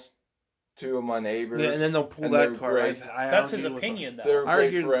lost two of my neighbors. Yeah, and then they'll pull And that they're card. great. I That's his argued with- opinion, though. They're I great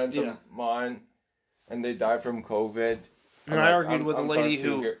argued- friends yeah. of mine, and they died from COVID." And I argued with a lady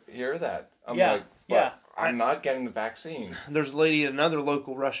who hear that. I'm Yeah, like, but yeah. I'm not getting the vaccine. there's a lady at another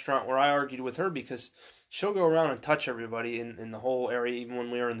local restaurant where I argued with her because she'll go around and touch everybody in the whole area, even when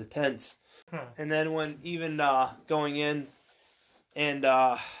we were in the tents. And then when even going in and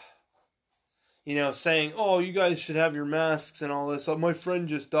saying, "Oh, you guys should have your masks and all this." Oh, my friend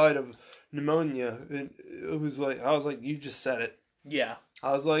just died of pneumonia, and I was like, "You just said it." Yeah.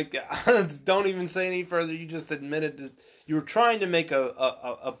 I was like, "Don't even say any further. You just admitted you were trying to make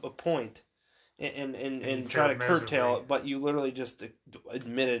a point." And try to failed curtail miserably. it, but you literally just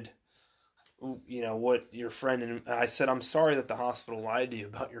admitted, what your friend and I said. I'm sorry that the hospital lied to you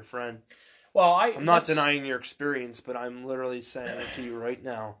about your friend. Well, I'm not denying your experience, but I'm literally saying it to you right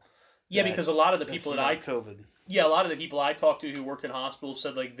now. Yeah, that because a lot of the That's people not COVID. a lot of the people I talked to who worked in hospitals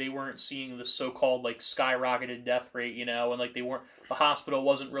said they weren't seeing the so-called skyrocketed death rate, and the hospital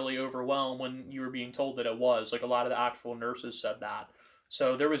wasn't really overwhelmed when you were being told that it was. A lot of the actual nurses said that.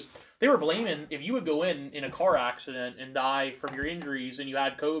 So they were blaming, if you would go in a car accident and die from your injuries and you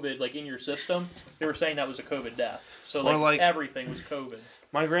had COVID in your system, they were saying that was a COVID death. So Or everything was COVID.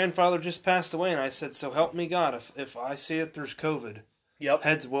 My grandfather just passed away, and I said, "So help me God, if I see it, there's COVID. Yep.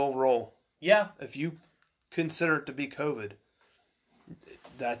 Heads will roll. Yeah. If you consider it to be COVID,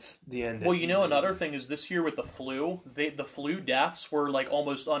 that's the end." Well, another thing is this year with the flu, the flu deaths were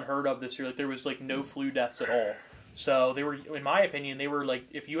almost unheard of this year. There was no flu deaths at all. So they were, in my opinion, they were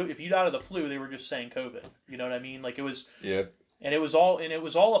if you died of the flu, they were just saying COVID. You know what I mean? It was, Yeah. and it was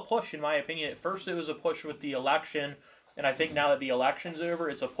all a push, in my opinion. At first, it was a push with the election, and I think now that the election's over,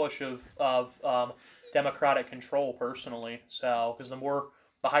 it's a push of Democratic control, personally. So, because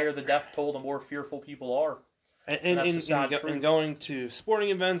the higher the death toll, the more fearful people are. And that's the sad in truth. going to sporting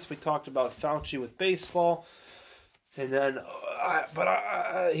events, we talked about Fauci with baseball, and then,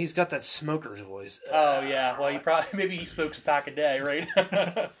 he's got that smoker's voice. Oh yeah, well maybe he smokes a pack a day, right?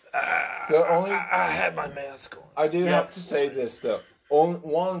 I had my mask on. I do have to say this though.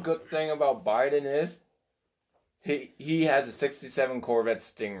 One good thing about Biden is he has a '67 Corvette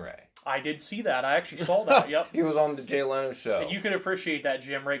Stingray. I did see that. I actually saw that. Yep. He was on the Jay Leno show. And you can appreciate that,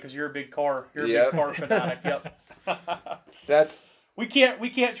 Jim, right? Because you're a big car. You're a Yep. big car fanatic. Yep. That's We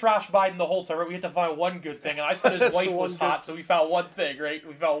can't trash Biden the whole time. Right? We have to find one good thing. And I said his That's wife the was one hot, so we found one thing, right?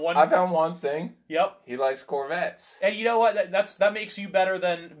 We found one. I found one thing. Yep. He likes Corvettes. And you know what? That makes you better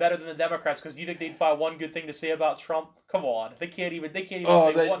than the Democrats, because you think they'd find one good thing to say about Trump? Come on, they can't even say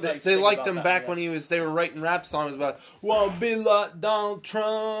one nice They thing liked about him that back man. when they were writing rap songs about "Wanna be like Donald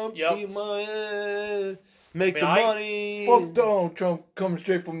Trump, Yep. be my head, make the I mean, money." Fuck Donald Trump coming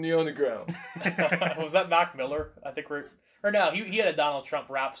straight from the underground. Was that Mac Miller? I think or no, he had a Donald Trump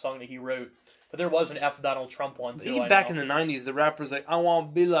rap song that he wrote, but there was an F Donald Trump one too. Back in the '90s, the rappers like, "I want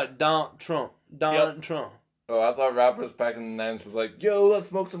to be like Donald Trump, Donald Trump." Oh, I thought rappers back in the 90s was like, yo, let's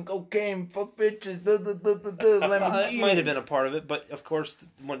smoke some cocaine, fuck bitches, That might have been a part of it, but of course,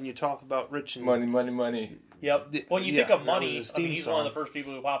 when you talk about rich and money. Yep. When you Yeah, think of that money, was his I mean, theme he's one of song. the first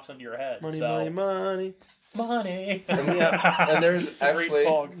people who pops into your head. money, so. money. Money. And there's It's a great actually,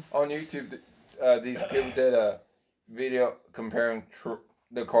 song. on YouTube, these people did a video comparing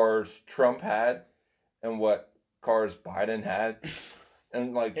the cars Trump had and what cars Biden had.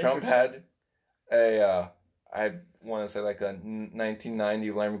 And, like, Trump had I want to say, like, a 1990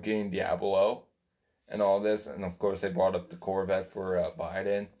 Lamborghini Diablo and all this. And, of course, they brought up the Corvette for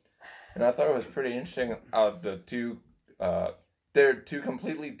Biden. And I thought it was pretty interesting. The two, they're two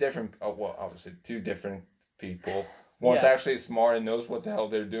completely different, well, obviously, two different people. One's Yeah. actually smart and knows what the hell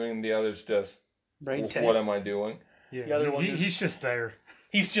they're doing, and the other's just, Brain tag. what am I doing? Yeah, The other one is- he's just there.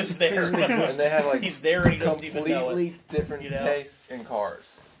 He's just there. And they have, like, He's there and he doesn't even know it. completely different you know? tastes in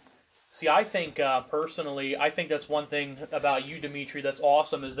cars. See, I think, personally, I think that's one thing about you, Dimitri, that's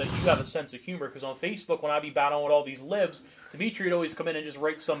awesome, is that you have a sense of humor. Because on Facebook, when I be battling with all these libs, Dimitri would always come in and just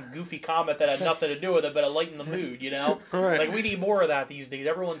write some goofy comment that had nothing to do with it, but it lightened the mood, you know? Right. Like, we need more of that these days.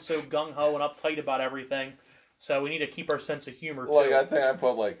 Everyone's so gung-ho and uptight about everything. So we need to keep our sense of humor, too. Like, I think I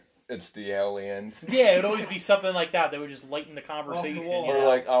put, like, it's the aliens. Yeah, it would always be something like that. That would just lighten the conversation. wall. You Or, know?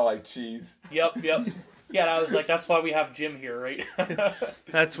 like, oh, like cheese. Yep. Yeah, and I was like, that's why we have Jim here, right?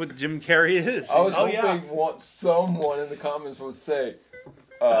 That's what Jim Carrey is. I was Oh, hoping yeah. someone in the comments would say,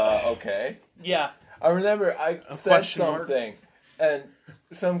 okay. Yeah. I remember I said question mark? something, and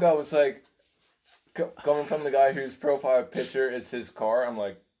some guy was like, coming from the guy whose profile picture is his car, I'm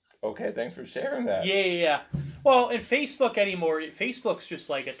like, okay, thanks for sharing that. Yeah. Well, in Facebook anymore, Facebook's just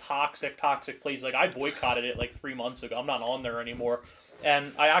like a toxic place. Like, I boycotted it like 3 months ago. I'm not on there anymore.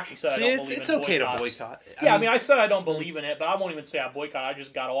 And I actually said See, I don't it's believe it's in okay to boycotts. boycott. Yeah, I mean, I said I don't believe in it, but I won't even say I boycott. I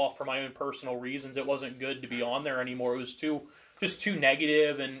just got off for my own personal reasons. It wasn't good to be on there anymore. It was too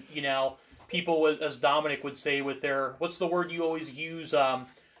negative, and, you know, people, as Dominic would say with their, what's the word you always use?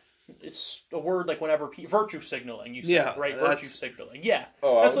 It's a word like whenever virtue signaling. You say, Yeah, right? that's- Virtue signaling. Yeah,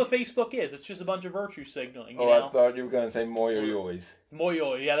 Oh, that's what Facebook is. It's just a bunch of virtue signaling. You Oh, know? I thought you were going to say Moyoyois.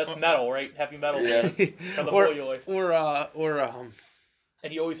 Moyoi, yeah, that's metal, right? Heavy metal. Yeah. Or the or moyoi.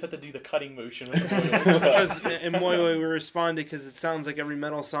 And you always have to do the cutting motion with the moyoi. because in Moyo we responded because it sounds like every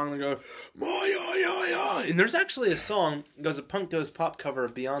metal song they go Moyo. And there's actually a song goes a Punk Goes Pop cover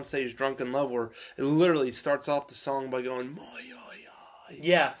of Beyonce's Drunken Love where it literally starts off the song by going Moyo.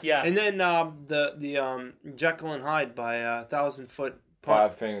 Yeah. And then the Jekyll and Hyde by 1,000 Foot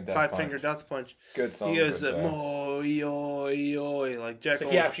Five Finger Death Punch. Good song. He goes good, Moyo like Jekyll.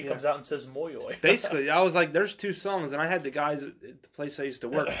 So he actually comes out and says moyoi. Basically, I was like, "There's two songs," and I had the guys at the place I used to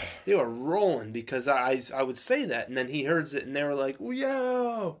work. They were rolling because I would say that, and then he heard it, and they were like,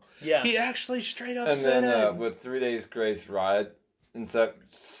 "Yo, Yeah. he actually straight up And said then it." with 3 Days Grace Riot, instead of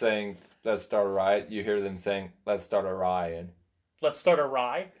saying, let's start a riot, you hear them saying, let's start a riot. Let's start a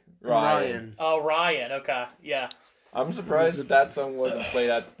rye. Ryan. Oh, Ryan. Okay. Yeah. I'm surprised that song wasn't played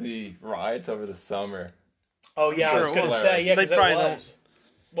at the riots over the summer. Oh, yeah. I Sure was it going to was. say, yeah, They because it probably was.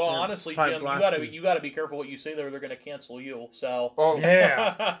 Well, Yeah, honestly, probably Jim, blasted. you gotta be careful what you say there. They're gonna cancel you. So. Oh,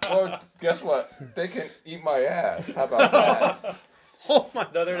 Yeah. well, guess what? They can eat my ass. How about that? Oh my!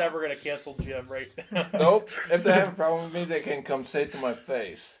 No, they're never gonna cancel Jim, right? Nope. If they have a problem with me, they can come say it to my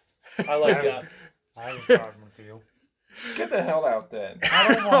face. I like that. I have a problem with you. Get the hell out then.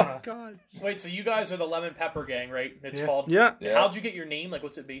 I don't Oh wanna. God. Wait, so you guys are the Lemon Pepper Gang, right? It's Yeah. called. Yeah, Yeah. How'd you get your name? Like,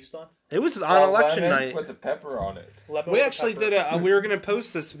 what's it based on? it was on Well, election lemon night. with the pepper on it. Lemon We with actually pepper. did we were going to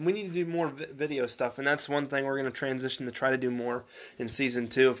post this. We need to do more video stuff, and that's one thing we're going to transition to try to do more in season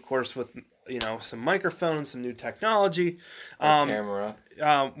 2, of course, with some microphones, some new technology, Camera.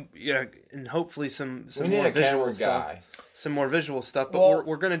 yeah, and hopefully some We need more a visual camera stuff. guy. Some more visual stuff, but Well-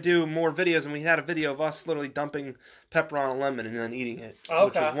 we're going to do more videos, and we had a video of us literally dumping pepper on a lemon and then eating it, which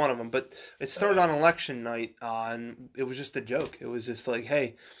Okay. was one of them. But it started on election night, and it was just a joke. It was just like,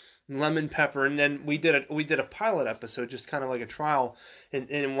 hey, lemon pepper, and then we did a pilot episode, just kind of like a trial.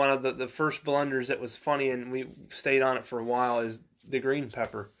 And one of the first blunders that was funny, and we stayed on it for a while, is the green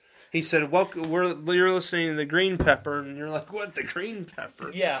pepper. He said, "Well, you're listening to the green pepper," and you're like, "What, the green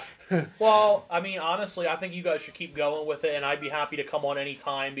pepper?" Yeah. Well, I mean, honestly, I think you guys should keep going with it, and I'd be happy to come on any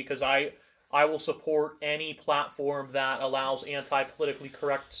time because I will support any platform that allows anti-politically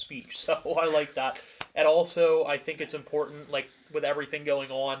correct speech. So I like that. And also, I think it's important, like, with everything going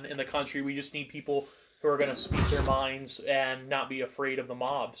on in the country, we just need people who are going to speak their minds and not be afraid of the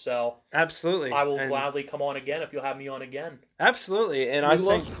mob. So Absolutely, I will And- gladly come on again if you'll have me on again. Absolutely, and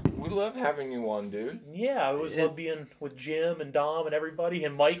We love having you on, dude. Yeah, I always love being with Jim and Dom and everybody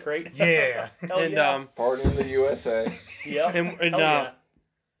and Mike, right? Yeah. Hell and yeah. Party in the USA. Yeah. and Hell yeah.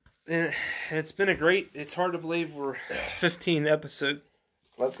 and it's been a great. It's hard to believe we're 15 episodes.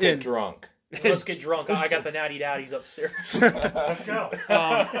 Let's get And- drunk. Let's get drunk. I got the natty daddies upstairs. Let's go.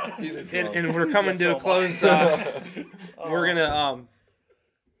 He's a and, drunk. and we're coming to a Yes, so am I. close. We're gonna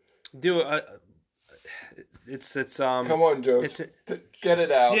do a. It's Come on, Joe. it's Get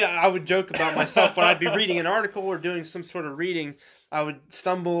it out. yeah. I would joke about myself when I'd be reading an article or doing some sort of reading. I would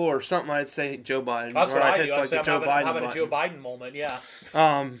stumble or something. I'd say Joe Biden. That's or what I'd I hit, do. I like, say the I'm having a button. Joe Biden moment. Yeah.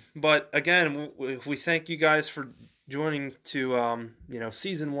 But again, we thank you guys for joining to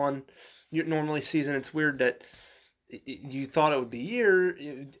season 1. Normally season, it's weird that you thought it would be a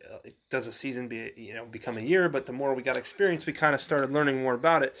year. Does a season become a year? But the more we got experience, we kind of started learning more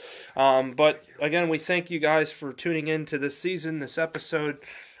about it. But again, we thank you guys for tuning in to this season, this episode.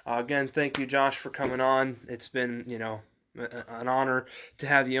 Again, thank you, Josh, for coming on. It's been an honor to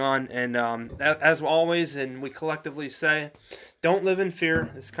have you on. And as always, and we collectively say, don't live in fear.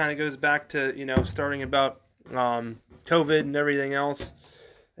 This kind of goes back to starting about COVID and everything else.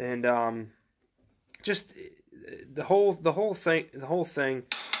 And just the whole thing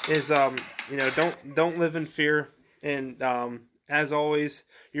is don't live in fear. And as always,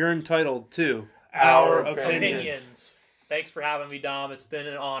 you're entitled to Our Opinions. Thanks for having me, Dom. It's been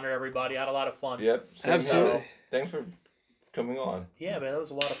an honor, everybody. I had a lot of fun. Yep. same Absolutely. here. Thanks for coming on. Yeah, man, that was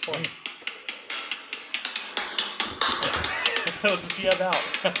a lot of fun. Let's jam out.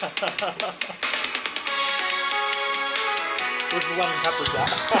 Where's the lemon peppers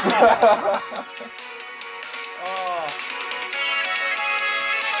at? Oh.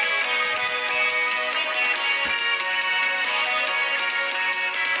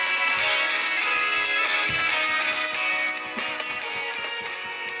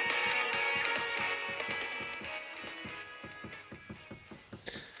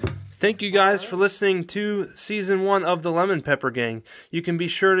 Thank you guys for listening to Season 1 of the Lemon Pepper Gang. You can be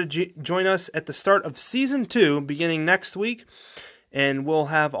sure to join us at the start of Season 2, beginning next week, and we'll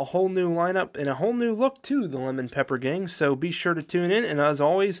have a whole new lineup and a whole new look to the Lemon Pepper Gang, so be sure to tune in, and as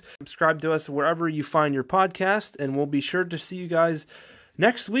always, subscribe to us wherever you find your podcast, and we'll be sure to see you guys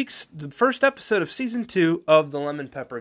next week's the first episode of Season 2 of the Lemon Pepper